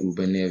can get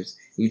Ruben Neves.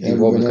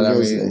 Ruben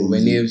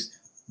Neves,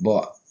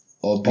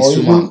 or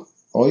Bissouma.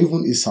 Or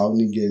even Isao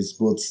Niguez.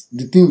 But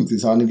the thing with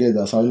Isao Niguez is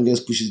that Isao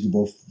Niguez pushes the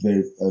ball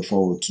very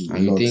forward too.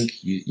 And you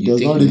think you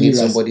need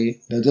somebody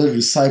that just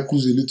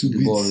recycles a little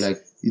bit. Ball,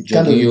 like it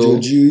kind of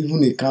Giorgio,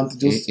 even he can't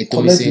just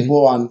collect the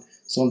ball and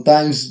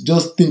sometimes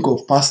just think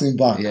of passing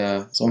back.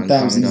 Yeah.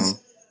 Sometimes and it's,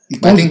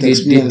 it But I comes think with they did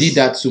experience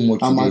that too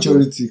much and today,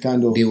 maturity,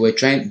 kind of. They were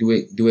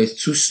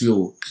too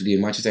slow today.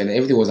 Manchester United,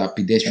 everything was at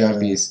pedestrian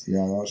pace.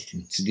 Yeah, that's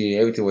true. Today,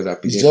 everything was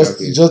at It's pedestrian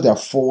pace. just their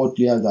forward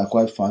players that are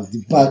quite fast.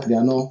 The back, they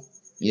are not.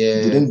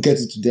 Yeah. They don't get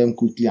it to them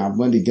quickly, and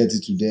when they get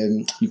it to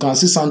them, you can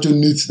see Sancho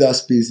needs that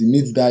space. He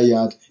needs that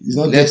yard. He's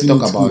not Let's getting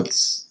talk it about quick.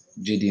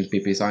 JD and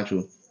Pepe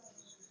Sancho.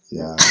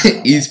 Yeah,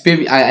 He's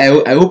Pepe.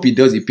 I hope he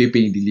does a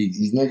Pepe in the league.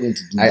 he's not going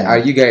to do Are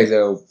that. you guys?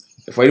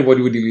 For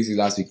anybody who didn't listen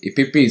last week, a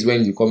Pepe is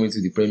when you come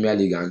into the Premier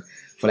League and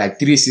for like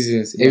 3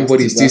 seasons,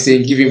 everybody is still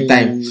saying give him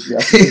time.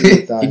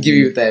 Give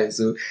him time.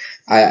 So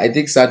I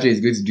think Sancho is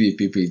going to do a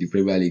Pepe in the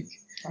Premier League.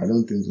 I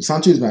don't think so.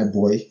 Sancho is my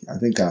boy. I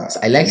think I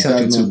like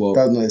Sancho too, but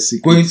that's not a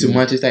secret. Going to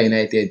Manchester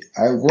United,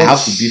 I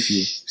have to beef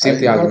you. Same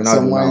thing as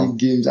Ronaldo now.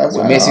 Games.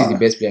 So Messi is the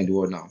best player in the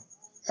world now.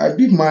 I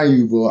beat Man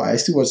U, but I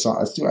still want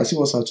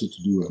Sancho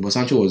to do well. But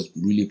Sancho was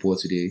really poor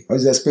today. I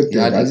was expected. He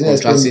had I a didn't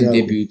expect contrasting him.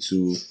 debut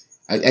to.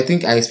 I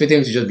think I expected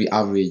him to just be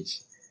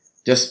average.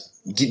 Just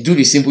do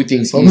the simple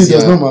things. For me, it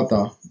does not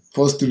matter.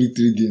 First 3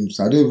 games,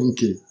 I don't even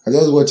care. I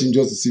just watch him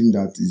just to see him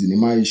that he's in a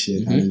Man U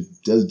shirt and he's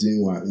just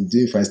doing what he's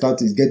doing. If I start,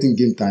 he's getting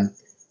game time.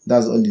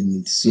 That's all he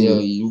needs. So yeah,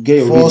 you get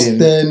your first rhythm.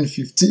 10,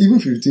 15, even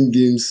 15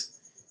 games.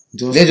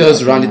 Let's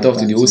just round it off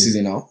to the whole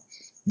season now.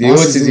 The whole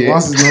season.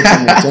 Once is not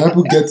too much. When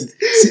people get it.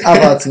 See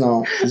Havertz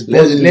now.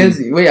 Let's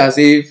when you are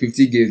saying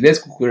 15 games, let's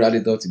quickly round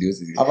it off to the whole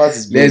season. Havertz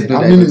is let's do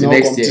I that mean, until in all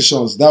next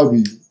competitions,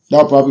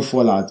 that'll probably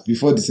fall out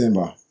before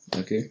December.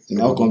 Okay.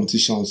 In all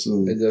competitions, so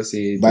let's just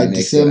say by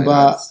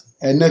December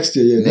and next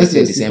year, yeah. Next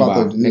year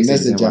December.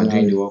 Next year January.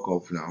 During the World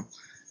Cup now.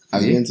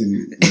 It's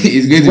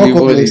going to be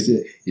World Cup next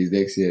year. It's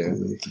next year.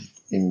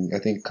 In I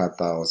think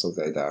Qatar or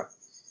something like that.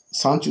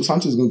 Sancho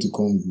is going to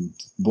come good,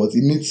 but he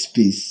needs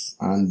space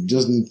and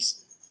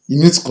he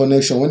needs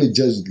connection. When he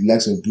just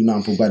likes of Bruno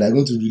and Pogba, they're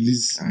going to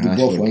release the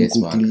ball for him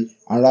quickly. Back.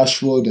 And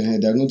Rashford,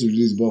 they're going to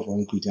release the ball for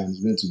him quickly, and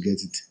he's going to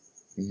get it.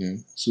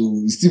 So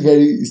it's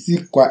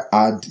still quite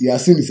hard. He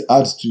has seen it's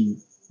hard to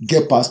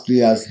get past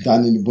players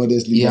than in the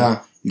Bundesliga.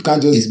 Yeah, you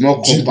can't just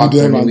dribble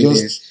them and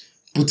just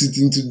put it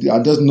into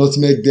and just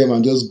nutmeg them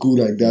and just go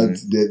like that.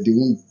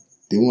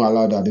 They won't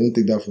allow that. They won't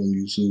take that from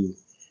you. So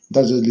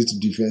that's just a little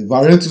different.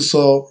 Varane too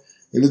saw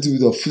a little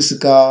bit of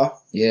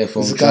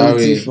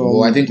physicality from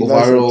but I think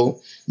overall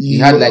he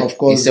had like of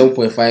course, a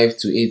 7.5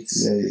 to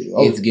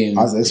 8 games.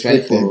 As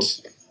expected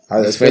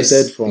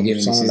from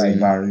someone like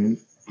Varane.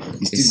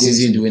 He's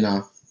season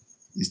winner.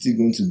 He's still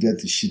going to get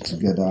his shit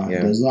together.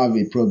 Yeah. He does not have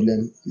a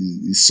problem.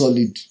 He's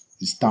solid.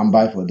 He's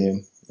standby for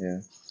them.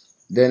 Yeah.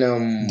 Then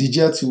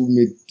DJ who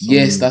made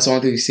yes, that's what I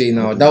wanted to say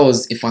now. That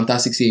was a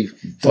fantastic save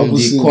from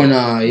the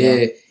corner.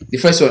 Yeah. The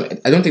first one,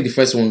 I don't think the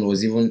first one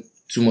was even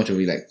too much of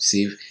a like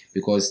save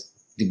because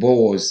the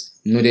ball was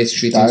nodded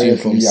straight into him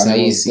from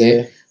Saiz.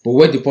 Yeah. But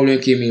where the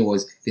problem came in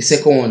was the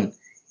second one.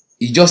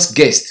 He just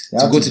guessed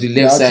to go to the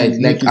left side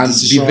and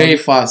be very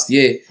fast.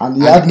 Yeah.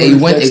 And he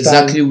went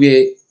exactly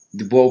where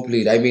the ball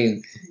played. I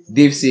mean,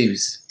 Dave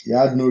saves. He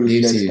had no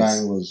reflex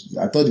time.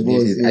 I thought the ball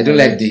was I don't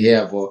like the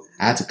hair, but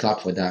I had to clap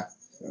for that.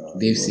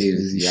 Dave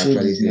saves. He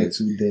actually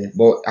did.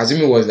 But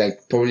assuming it was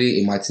like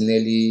probably a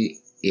Martinelli,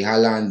 a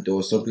Haaland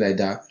or something like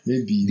that.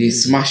 They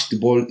smashed the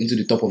ball into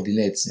the top of the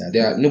net.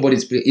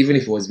 Nobody's play. Even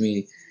if it was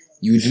me,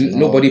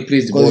 nobody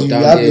plays the ball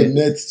down there. You have the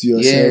net to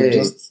yourself.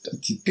 Just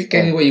pick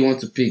anywhere you want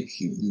to pick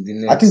the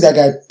net. I think that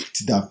guy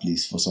picked that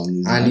place for some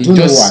reason. And I don't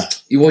know why.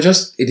 He was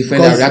just a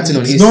defender reacting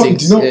on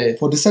instincts.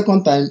 For the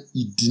second time,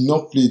 he did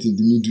not play it in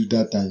the middle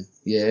that time.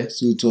 Yeah.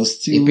 So it was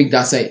still. He picked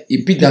that side.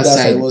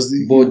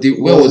 But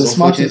where was the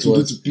smart thing to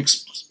do to pick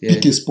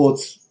a spot.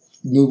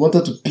 He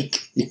wanted to pick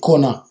a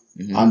corner,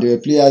 and there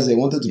were players that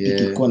wanted to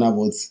pick a corner,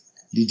 but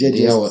the judge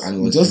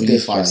just really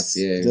fast.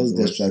 Yeah, just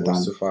desperate and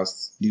so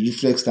fast. The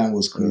reflex time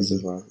was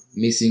crazy.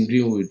 Mason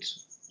Greenwood,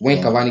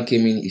 when Cavani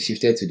came in, he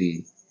shifted to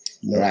the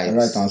right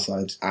hand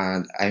side.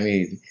 And I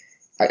mean,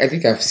 I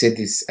think I've said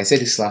this. I said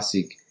this last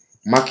week.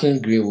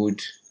 Marking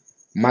Greenwood,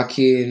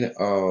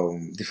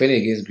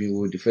 defending against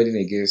Greenwood, defending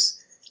against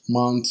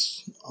Mount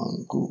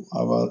and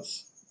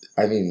Havertz.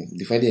 I mean,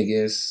 defending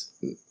against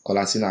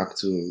Kolasinac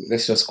too.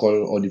 Let's just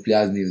call all the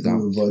players' names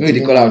down. Maybe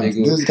they call out they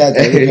go. Those guys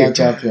are European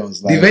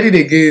champions.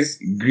 Defending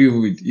against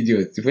Greenwood,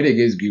 idiot. Defending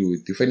against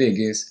Greenwood. Defending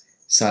against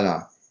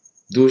Salah.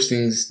 Those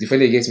things,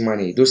 defending against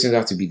Mane, those things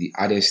have to be the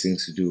hardest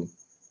things to do.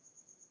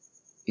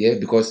 Yeah,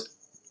 because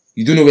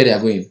you don't know where they are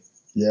going.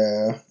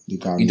 Yeah, you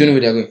don't know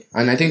where they are going.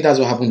 And I think that's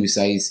what happened with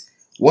Saiz.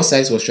 What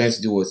Saiz was trying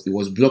to do was, it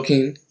was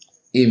blocking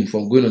him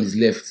from going on his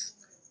left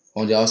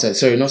on the outside.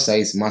 Sorry, not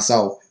Saiz,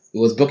 Masao. It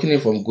was blocking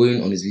him from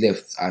going on his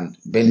left and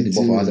bending the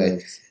ball from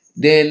outside.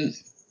 Then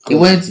he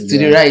went to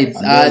the right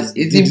and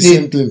it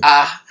didn't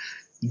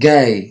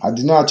guy. I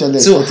did not actually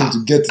expect him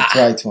to get it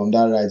right from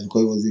that right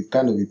because it was a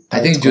kind of a I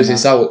think Jose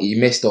Sa, he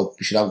messed up.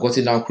 He should have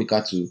gotten down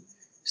quicker to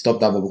stop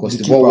that ball because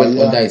the ball went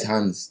under his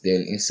hands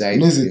then inside.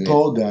 He's a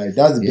tall guy.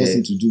 That's the best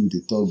thing to do with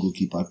a tall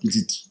goalkeeper. Put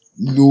it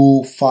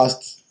low,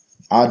 fast,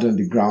 hard on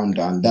the ground,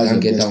 and that's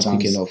the best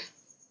chance. Quick enough.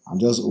 I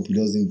just hope he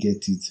doesn't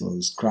get it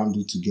or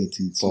scramble to get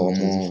it. So Oh,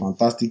 it's a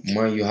fantastic.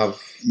 Man, you have.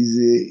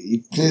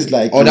 He plays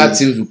like other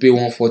teams will pay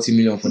 140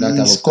 million for that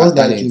type of scores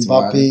like talent.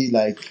 Mbappe,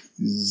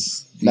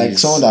 like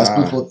someone that's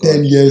played for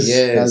 10 years.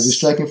 Yes. That's been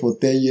striking for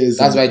 10 years.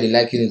 That's why they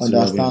like it into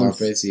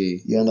understands.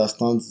 He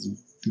understands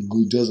the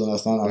goal, just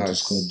understand how to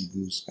score the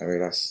goals. I mean,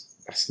 that's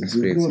the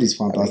great. goal is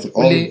fantastic.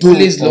 I mean,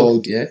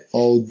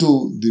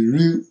 although the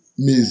real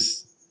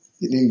maze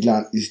in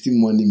England is still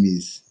money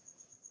maze.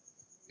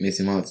 Miss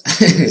him out.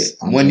 Yes,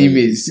 money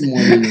maze. It's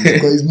money maze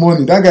because it's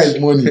money. That guy is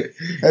money.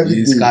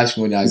 It's cash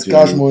money. It's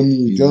cash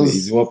money.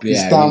 He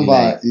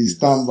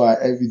stand by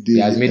every day. He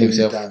has made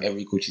himself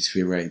every coach's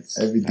favorite.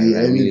 Every day,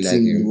 any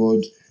team in the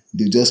world,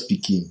 they just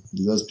pick him.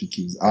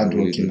 He's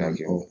hardworking and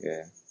all.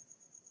 Yeah.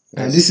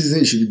 And this season,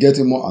 he should be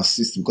getting more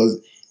assists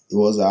because he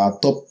was our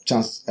top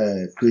chance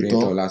creator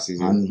last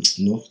season. And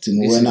Timo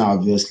Werner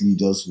obviously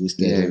just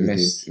wasted everything.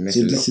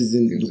 So this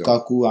season,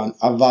 Lukaku and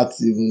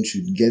Havertz even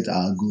should get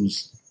our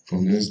goals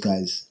from those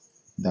guys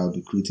that will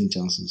be creating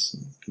chances. So.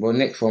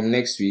 But from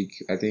next week,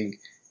 I think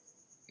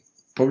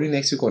probably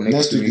next week or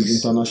next week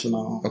is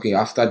international. Okay,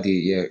 after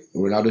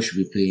Ronaldo should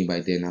be playing by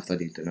then after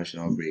the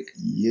international break.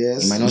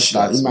 Yes, he might not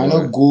start. He might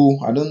not go.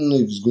 I don't know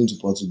if he's going to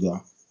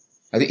Portugal.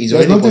 I think he's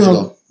already in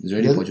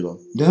Portugal.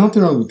 There's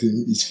nothing wrong with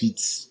him. He's fit.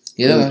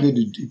 Yeah,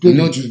 he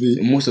played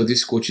Juve. Most of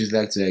these coaches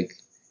like to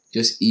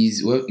just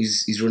ease. Well,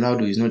 is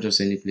Ronaldo? He's not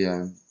just any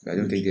player. I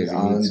don't think there's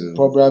any. They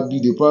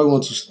probably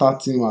want to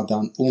start him at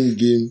an home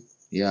game.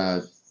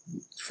 Yeah,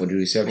 for the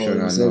reception.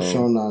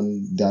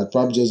 And they're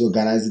probably just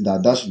organizing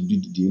that. That should be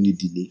the only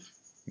delay.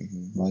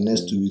 By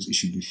next 2 weeks, he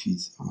should be fit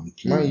and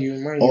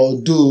play.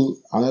 Although,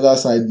 another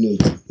side note,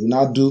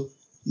 Ronaldo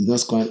is not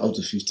scoring up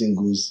to 15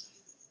 goals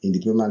in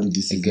the Premier League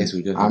this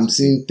season. I'm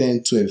seeing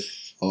 10, 12.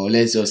 Or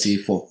let's just say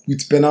 4.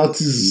 With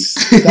penalties.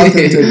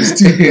 That's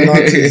still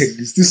penalties.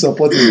 He's still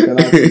supporting the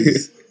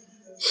penalties.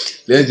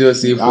 Let's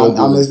just say 4.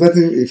 I'm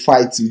expecting a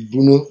fight with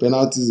Bruno.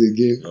 Penalties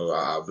again.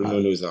 Bruno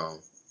knows now.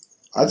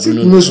 I think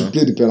Bruno should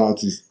play the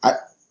penalties.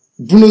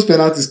 Bruno's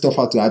penalty is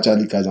tougher to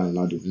actually catch than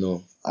Ronaldo.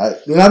 No.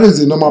 Ronaldo is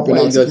a normal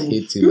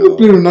penalty. People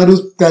play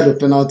Ronaldo's kind of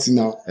penalty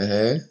now.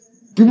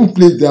 People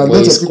play there.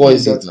 But he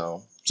scores it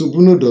now. So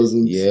Bruno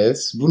doesn't.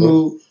 Yes.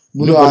 Bruno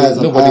has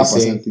a higher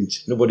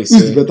percentage. Who's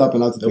the better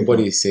penalty taker?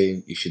 Nobody is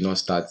saying you should not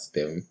start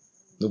them.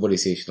 Nobody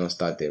is saying you should not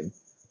start them.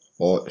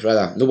 Or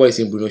rather, nobody is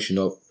saying Bruno should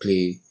not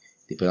play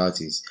the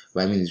penalties.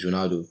 But I mean, it's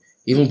Ronaldo.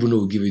 Even Bruno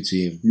will give it to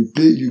him. You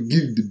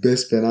give the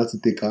best penalty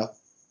taker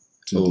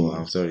to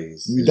I'm sorry.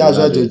 That's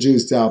why Jorginho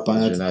is still our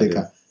penalty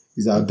taker.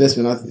 He's our best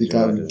penalty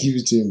taker. We give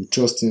it to him. We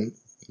trust him.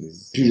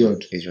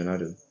 Period. It's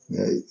Ronaldo.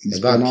 Yeah,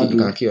 you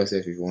can kill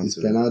yourself if you want to.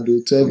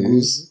 Ronaldo. 12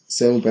 goals,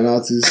 7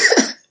 penalties.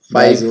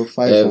 4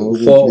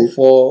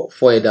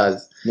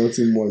 headers.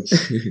 Nothing much.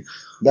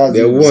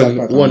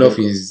 That's one of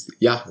his.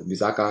 Yeah,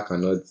 Bissaka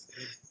can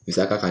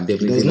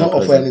definitely. Does not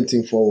offer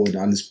anything forward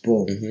and it's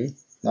poor.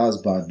 That's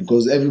bad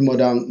because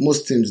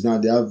most teams now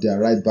they have their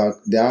right back,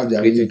 they have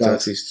their wing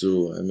back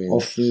too. I mean,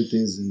 offering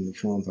things in the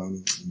front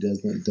and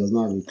it does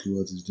not have a clue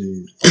what he's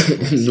doing.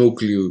 No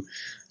clue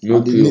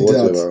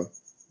whatsoever.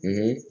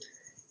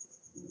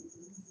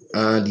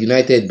 And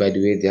United, by the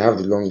way, they have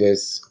the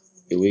longest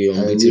away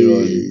unbeaten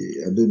run.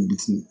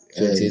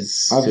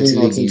 Having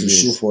nothing to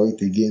show for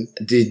it again.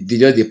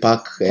 They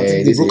pack.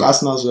 They broke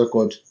Arsenal's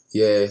record.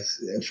 Yeah,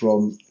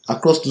 from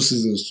across 2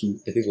 seasons too.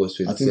 I think it was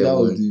 27. I think that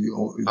was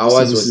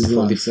ours was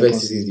from the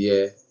first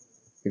season,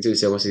 into the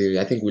second season.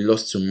 I think we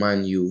lost to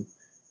Man U.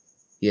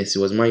 Yes, it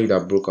was Man U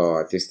that broke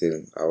our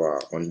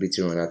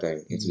unbeaten run that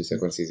time into the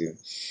second season.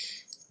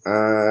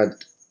 And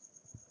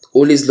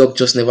Ole's luck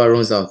just never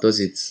runs out, does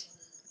it?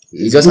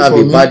 You just have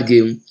a bad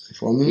game.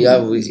 For me,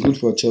 it's good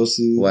for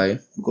Chelsea. Why?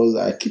 Because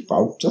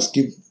I'll just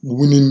keep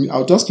winning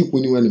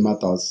when it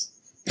matters.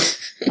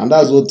 And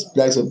that's what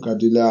players of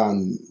Guardiola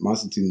and Man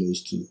City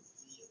knows too.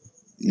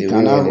 You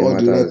can have all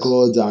the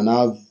records and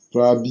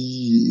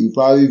you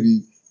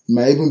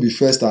might even be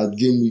first at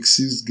Gameweek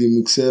 6,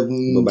 Gameweek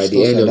 7. But by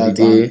the end of the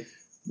day,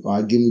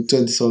 or Gameweek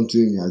 20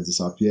 something, he has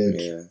disappeared.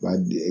 Yeah. By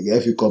the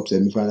FA Cup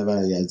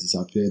semi-final, he has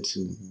disappeared.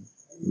 So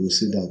you will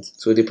see that.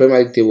 So the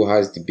Premier League table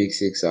has the big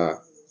 6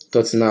 are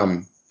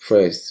Tottenham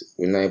first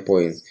with 9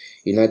 points,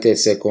 United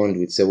second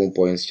with 7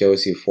 points,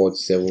 Chelsea fourth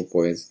 7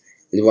 points.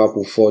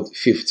 Liverpool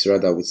fifth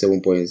with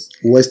 7 points.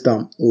 West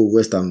Ham.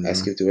 I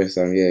skipped to West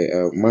Ham,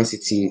 yeah. Man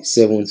City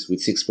 7th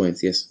with 6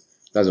 points, yes.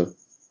 That's all.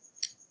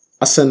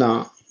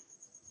 Arsenal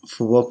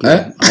football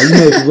club. Are you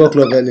not a football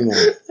club anymore?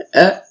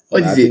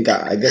 What is it?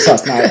 I guess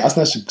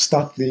Arsenal should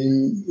start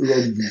playing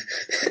rugby.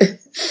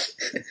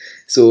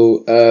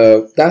 So,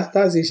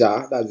 that's it,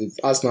 That's it.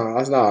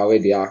 Arsenal are where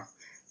they are.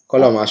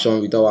 Call on Ashon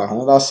with our...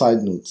 Another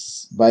side note.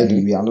 By the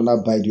way, I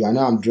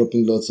know I'm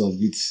dropping lots of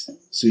it.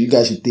 So you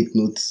guys should take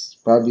notes.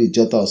 Probably a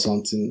Jota or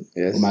something.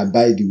 Yes. On my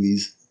by the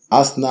ways.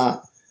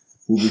 Arsenal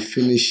will be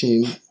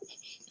finishing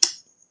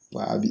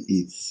probably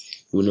 8th.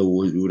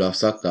 We would have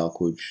sacked our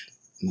coach.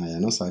 Nah, you're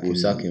not sacking him.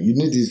 We'll sack him. You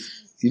need this.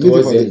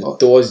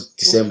 Towards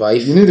December.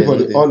 You need it for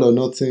the all or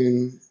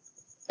nothing.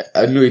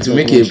 I know it will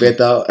make it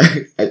better.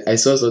 I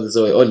saw something,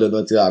 so all or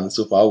nothing, and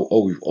so far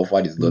all we've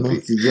offered is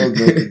nothing.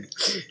 Nothing.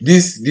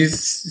 This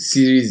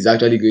series is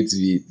actually going to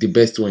be the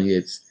best one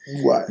yet.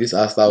 Why? This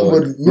Arsenal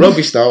one.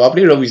 Rubbish now. We're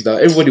playing rubbish now.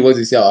 Everybody wants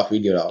to see our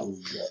failure now.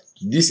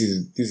 This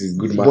is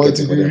good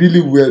marketing. But it would be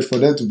really weird for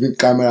them to bring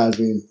cameras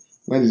in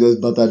when they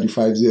just battle the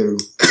 5-0.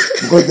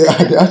 Because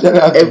they actually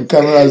have to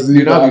cameras in.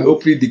 You know, be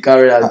opening the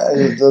cameras.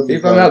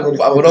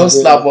 I would not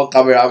slap one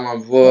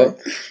cameraman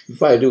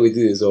before I do with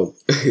this up.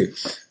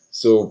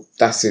 So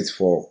that's it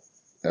for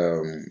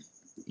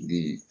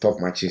the top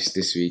matches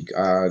this week.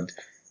 And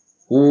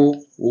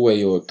who were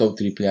your top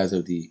 3 players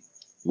of the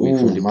week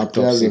from the my top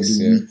players 6? of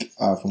the week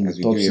are from the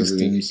top 6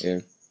 teams.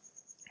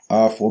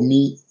 For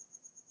me,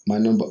 my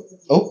number.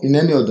 In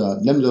any order.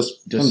 Let me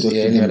just put them in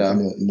any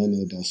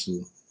order. So,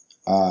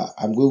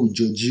 I'm going with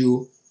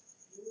Giorgio.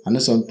 I know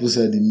some people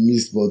said he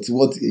missed, but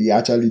what he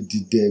actually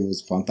did there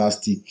was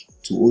fantastic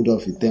to hold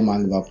off a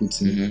 10-man Liverpool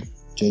team.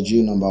 Mm-hmm.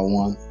 Giorgio number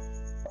 1.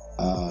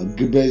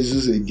 Gabriel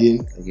Jesus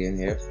again,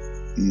 yeah,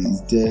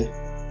 is there.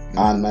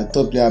 And my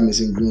top player,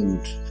 Mason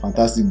Greenwood,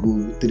 fantastic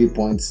goal, 3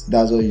 points.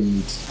 That's all you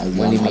need as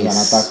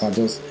an attacker.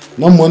 Just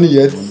not money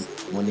yet.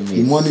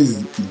 The money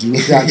is the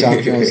European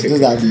champions.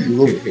 Those are the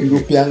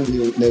European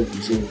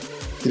level. So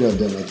 3 of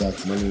them like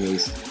that. Money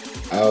makes.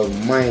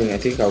 Mine, I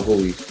think I'll go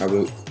with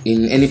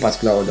in any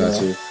particular order. Yeah.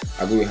 So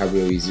I'll go with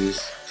Gabriel Jesus,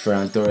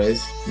 Ferran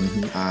Torres,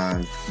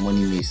 and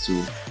Money Mace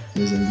too.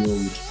 Mason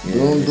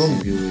Greenwood.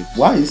 Don't.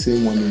 Why are you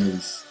saying Money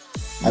Mace?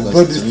 I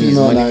brought this thing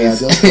on and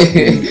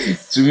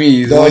to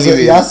me, it's money.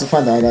 He has to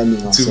find another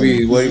name. To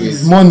me,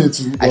 it's money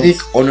too. I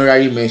think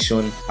honorary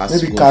mention has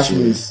maybe to go cash to.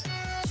 Mace.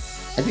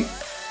 I think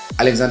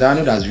Alexander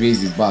Arnold has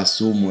raised his bar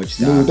so much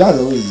that no, that's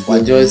always.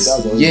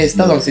 That's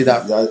what I'm saying.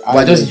 That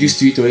we're just used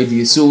to it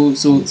already. So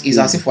it's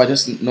as if we're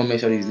just not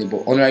mentioning his name,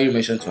 but honorary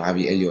mention to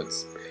Harvey Elliott.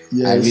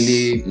 Yes. I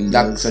really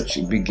that's such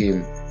a big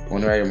game.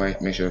 Honorary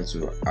mention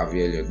to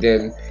Harvey Elliott.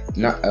 Then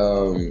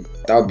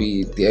that'll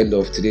be the end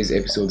of today's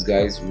episodes,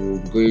 guys. We'll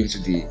go into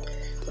the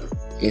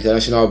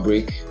international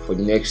break for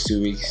the next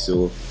 2 weeks.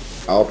 So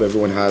I hope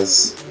everyone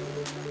has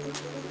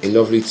a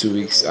lovely 2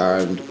 weeks,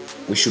 and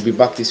we should be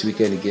back this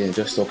weekend again,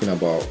 just talking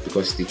about,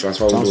 because the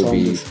transfer window will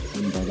be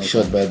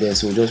short by then.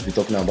 So we'll just be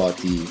talking about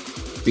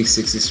the big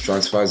 6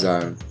 transfers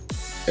and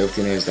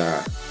everything else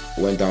that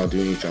went down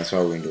during the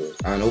transfer window.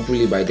 And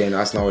hopefully by then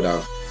Arsenal would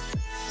have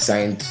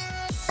signed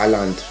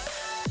Haaland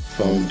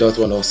from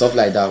Dortmund or stuff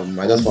like that.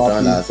 I just put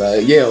around as or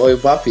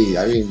Mbappe.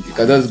 I mean, you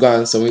can just go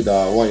and submit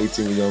a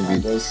 180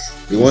 million bid.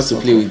 He wants to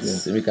play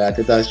with Mikel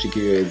Arteta's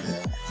tricky red.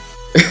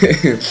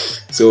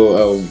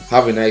 So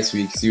have a nice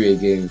week. See you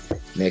again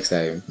next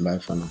time. Bye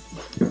for now.